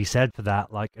lot to be said for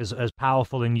that. Like as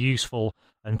powerful and useful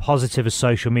and positive as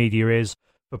social media is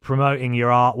for promoting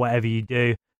your art, whatever you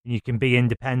do, and you can be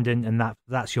independent, and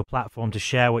that's your platform to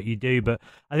share what you do. But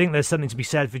I think there's something to be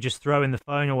said for just throwing the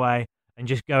phone away and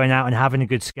just going out and having a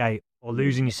good skate, or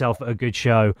losing yourself at a good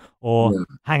show, or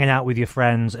hanging out with your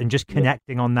friends and just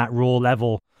connecting on that raw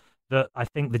level that I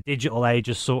think the digital age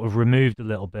has sort of removed a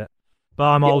little bit. But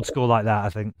I'm old school like that, I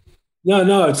think.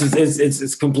 No,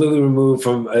 it's completely removed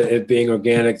from it being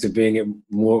organic to being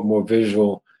more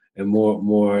visual and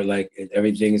more like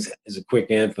everything is a quick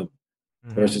anthem.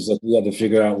 Versus like we had to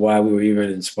figure out why we were even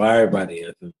inspired by the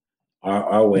anthem,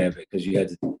 our way of it,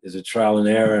 because there's a trial and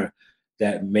error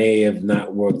that may have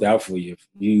not worked out for you. If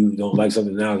you don't like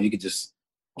something now, you could just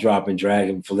drop and drag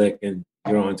and flick, and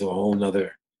you're on to a whole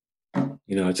nother.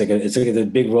 It's like a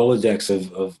big Rolodex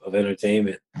of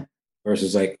entertainment.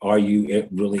 Versus like, are you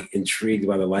really intrigued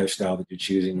by the lifestyle that you're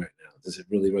choosing right now? Does it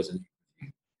really resonate with you?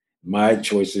 My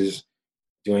choices,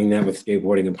 doing that with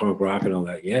skateboarding and punk rock and all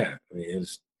that. Yeah, I mean,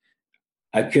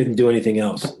 I couldn't do anything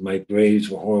else. My grades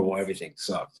were horrible. Everything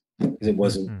sucked because it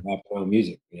wasn't background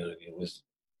music. You know what I mean? It was.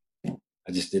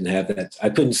 I just didn't have that. I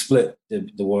couldn't split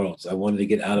the worlds. I wanted to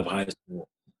get out of high school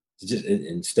to just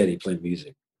and steady play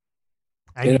music.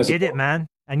 And you did it, man.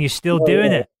 And you're still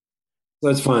doing it. So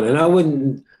it's fun. And I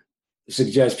wouldn't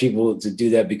suggest people to do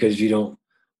that because you don't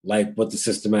like what the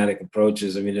systematic approach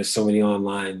is. I mean, there's so many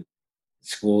online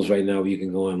schools right now where you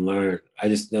can go and learn. I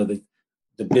just know that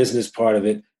the business part of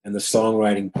it and the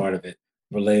songwriting part of it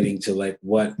relating to like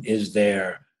what is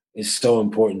there is so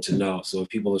important to know. So if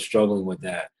people are struggling with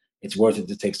that, it's worth it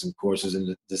to take some courses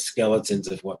in the skeletons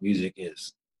of what music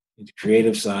is, the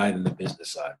creative side and the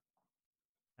business side.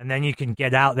 And then you can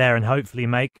get out there and hopefully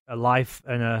make a life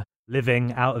and a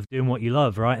living out of doing what you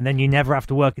love, right? And then you never have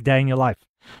to work a day in your life.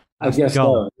 That's I guess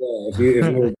so. Yeah, if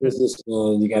you're a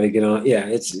businessman, you got to get on. Yeah,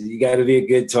 you got to be a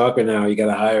good talker now. You got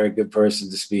to hire a good person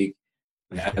to speak.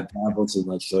 I babble too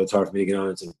much, so it's hard for me to get on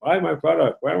and say, buy my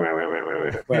product.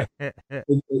 But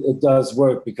it does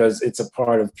work because it's a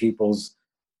part of people's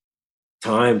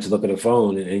time to look at a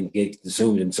phone and get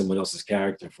consumed in someone else's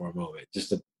character for a moment, just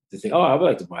to think, oh, I would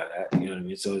like to buy that. You know what I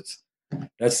mean? So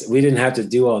we didn't have to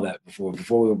do all that before.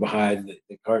 Before we were behind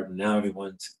the curtain. Now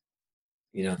everyone's,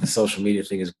 the social media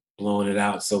thing is blowing it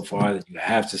out so far that you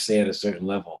have to stay at a certain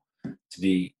level to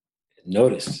be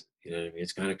noticed. You know what I mean?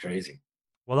 It's kind of crazy.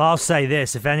 Well, I'll say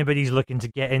this. If anybody's looking to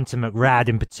get into McRad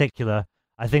in particular,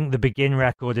 I think the Begin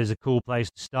record is a cool place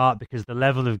to start because the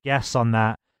level of guests on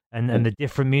that and the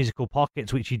different musical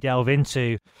pockets which you delve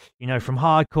into, from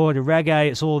hardcore to reggae,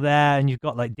 it's all there. And you've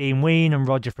got like Dean Ween and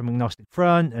Roger from Agnostic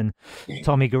Front and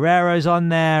Tommy Guerrero's on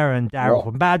there and Daryl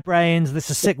from Bad Brains. This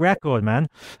is a sick record, man.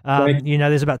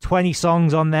 There's about 20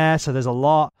 songs on there, so there's a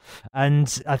lot.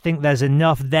 And I think there's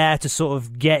enough there to sort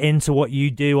of get into what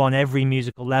you do on every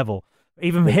musical level.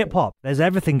 Even hip hop, there's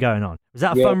everything going on. Was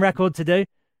that a fun record to do?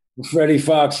 Freddie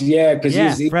Fox, because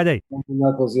he's Freddie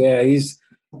Knuckles,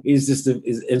 he's just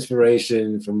his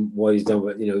inspiration from what he's done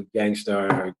with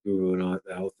Gangstar, Guru, and all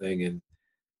that whole thing. And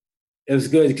it was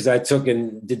good because I took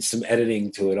and did some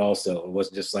editing to it. Also, it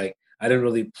wasn't just like I didn't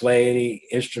really play any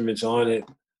instruments on it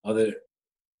other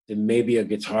than maybe a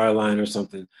guitar line or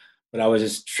something. But I was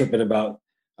just tripping about.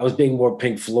 I was being more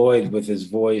Pink Floyd with his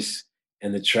voice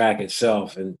and the track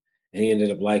itself, and he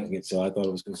ended up liking it, so I thought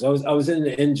it was good. So I was in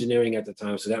engineering at the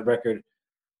time, so that record,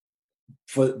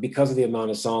 because of the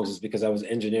amount of songs, is because I was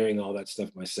engineering all that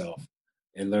stuff myself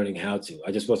and learning how to.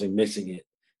 I just wasn't mixing it,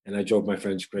 and I drove my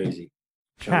friends crazy.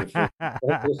 I'm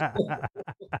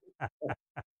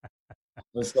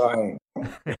sorry.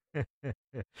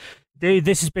 Dude,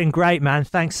 this has been great, man.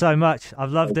 Thanks so much.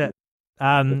 I've loved it.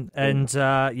 I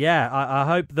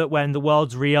hope that when the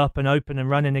world's re-up and open and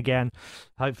running again,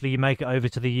 hopefully you make it over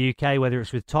to the UK, whether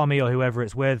it's with Tommy or whoever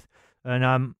it's with,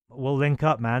 and we'll link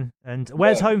up, man. And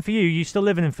where's home for you? You still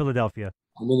living in Philadelphia?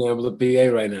 I'm in Ambler,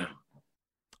 PA right now.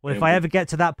 Well, if I ever get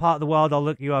to that part of the world, I'll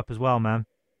look you up as well, man.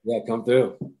 Yeah, come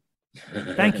through.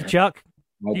 Thank you, Chuck.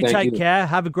 You take care.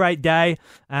 Have a great day,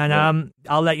 and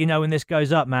I'll let you know when this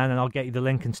goes up, man, and I'll get you the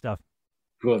link and stuff.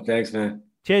 Cool. Thanks, man.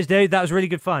 Cheers, dude. That was really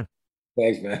good fun.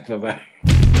 Thanks, man. Bye-bye.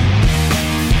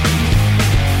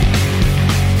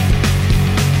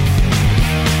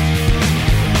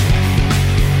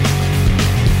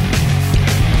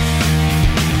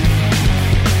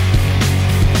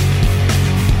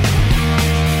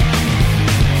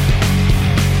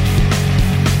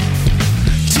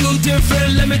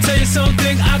 Different, let me tell you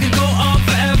something. I can go on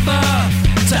forever.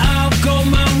 So I'll go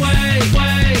my way.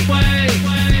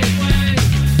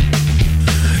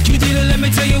 You didn't let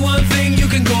me tell you one thing. You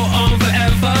can go on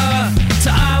forever. So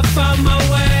I'll find my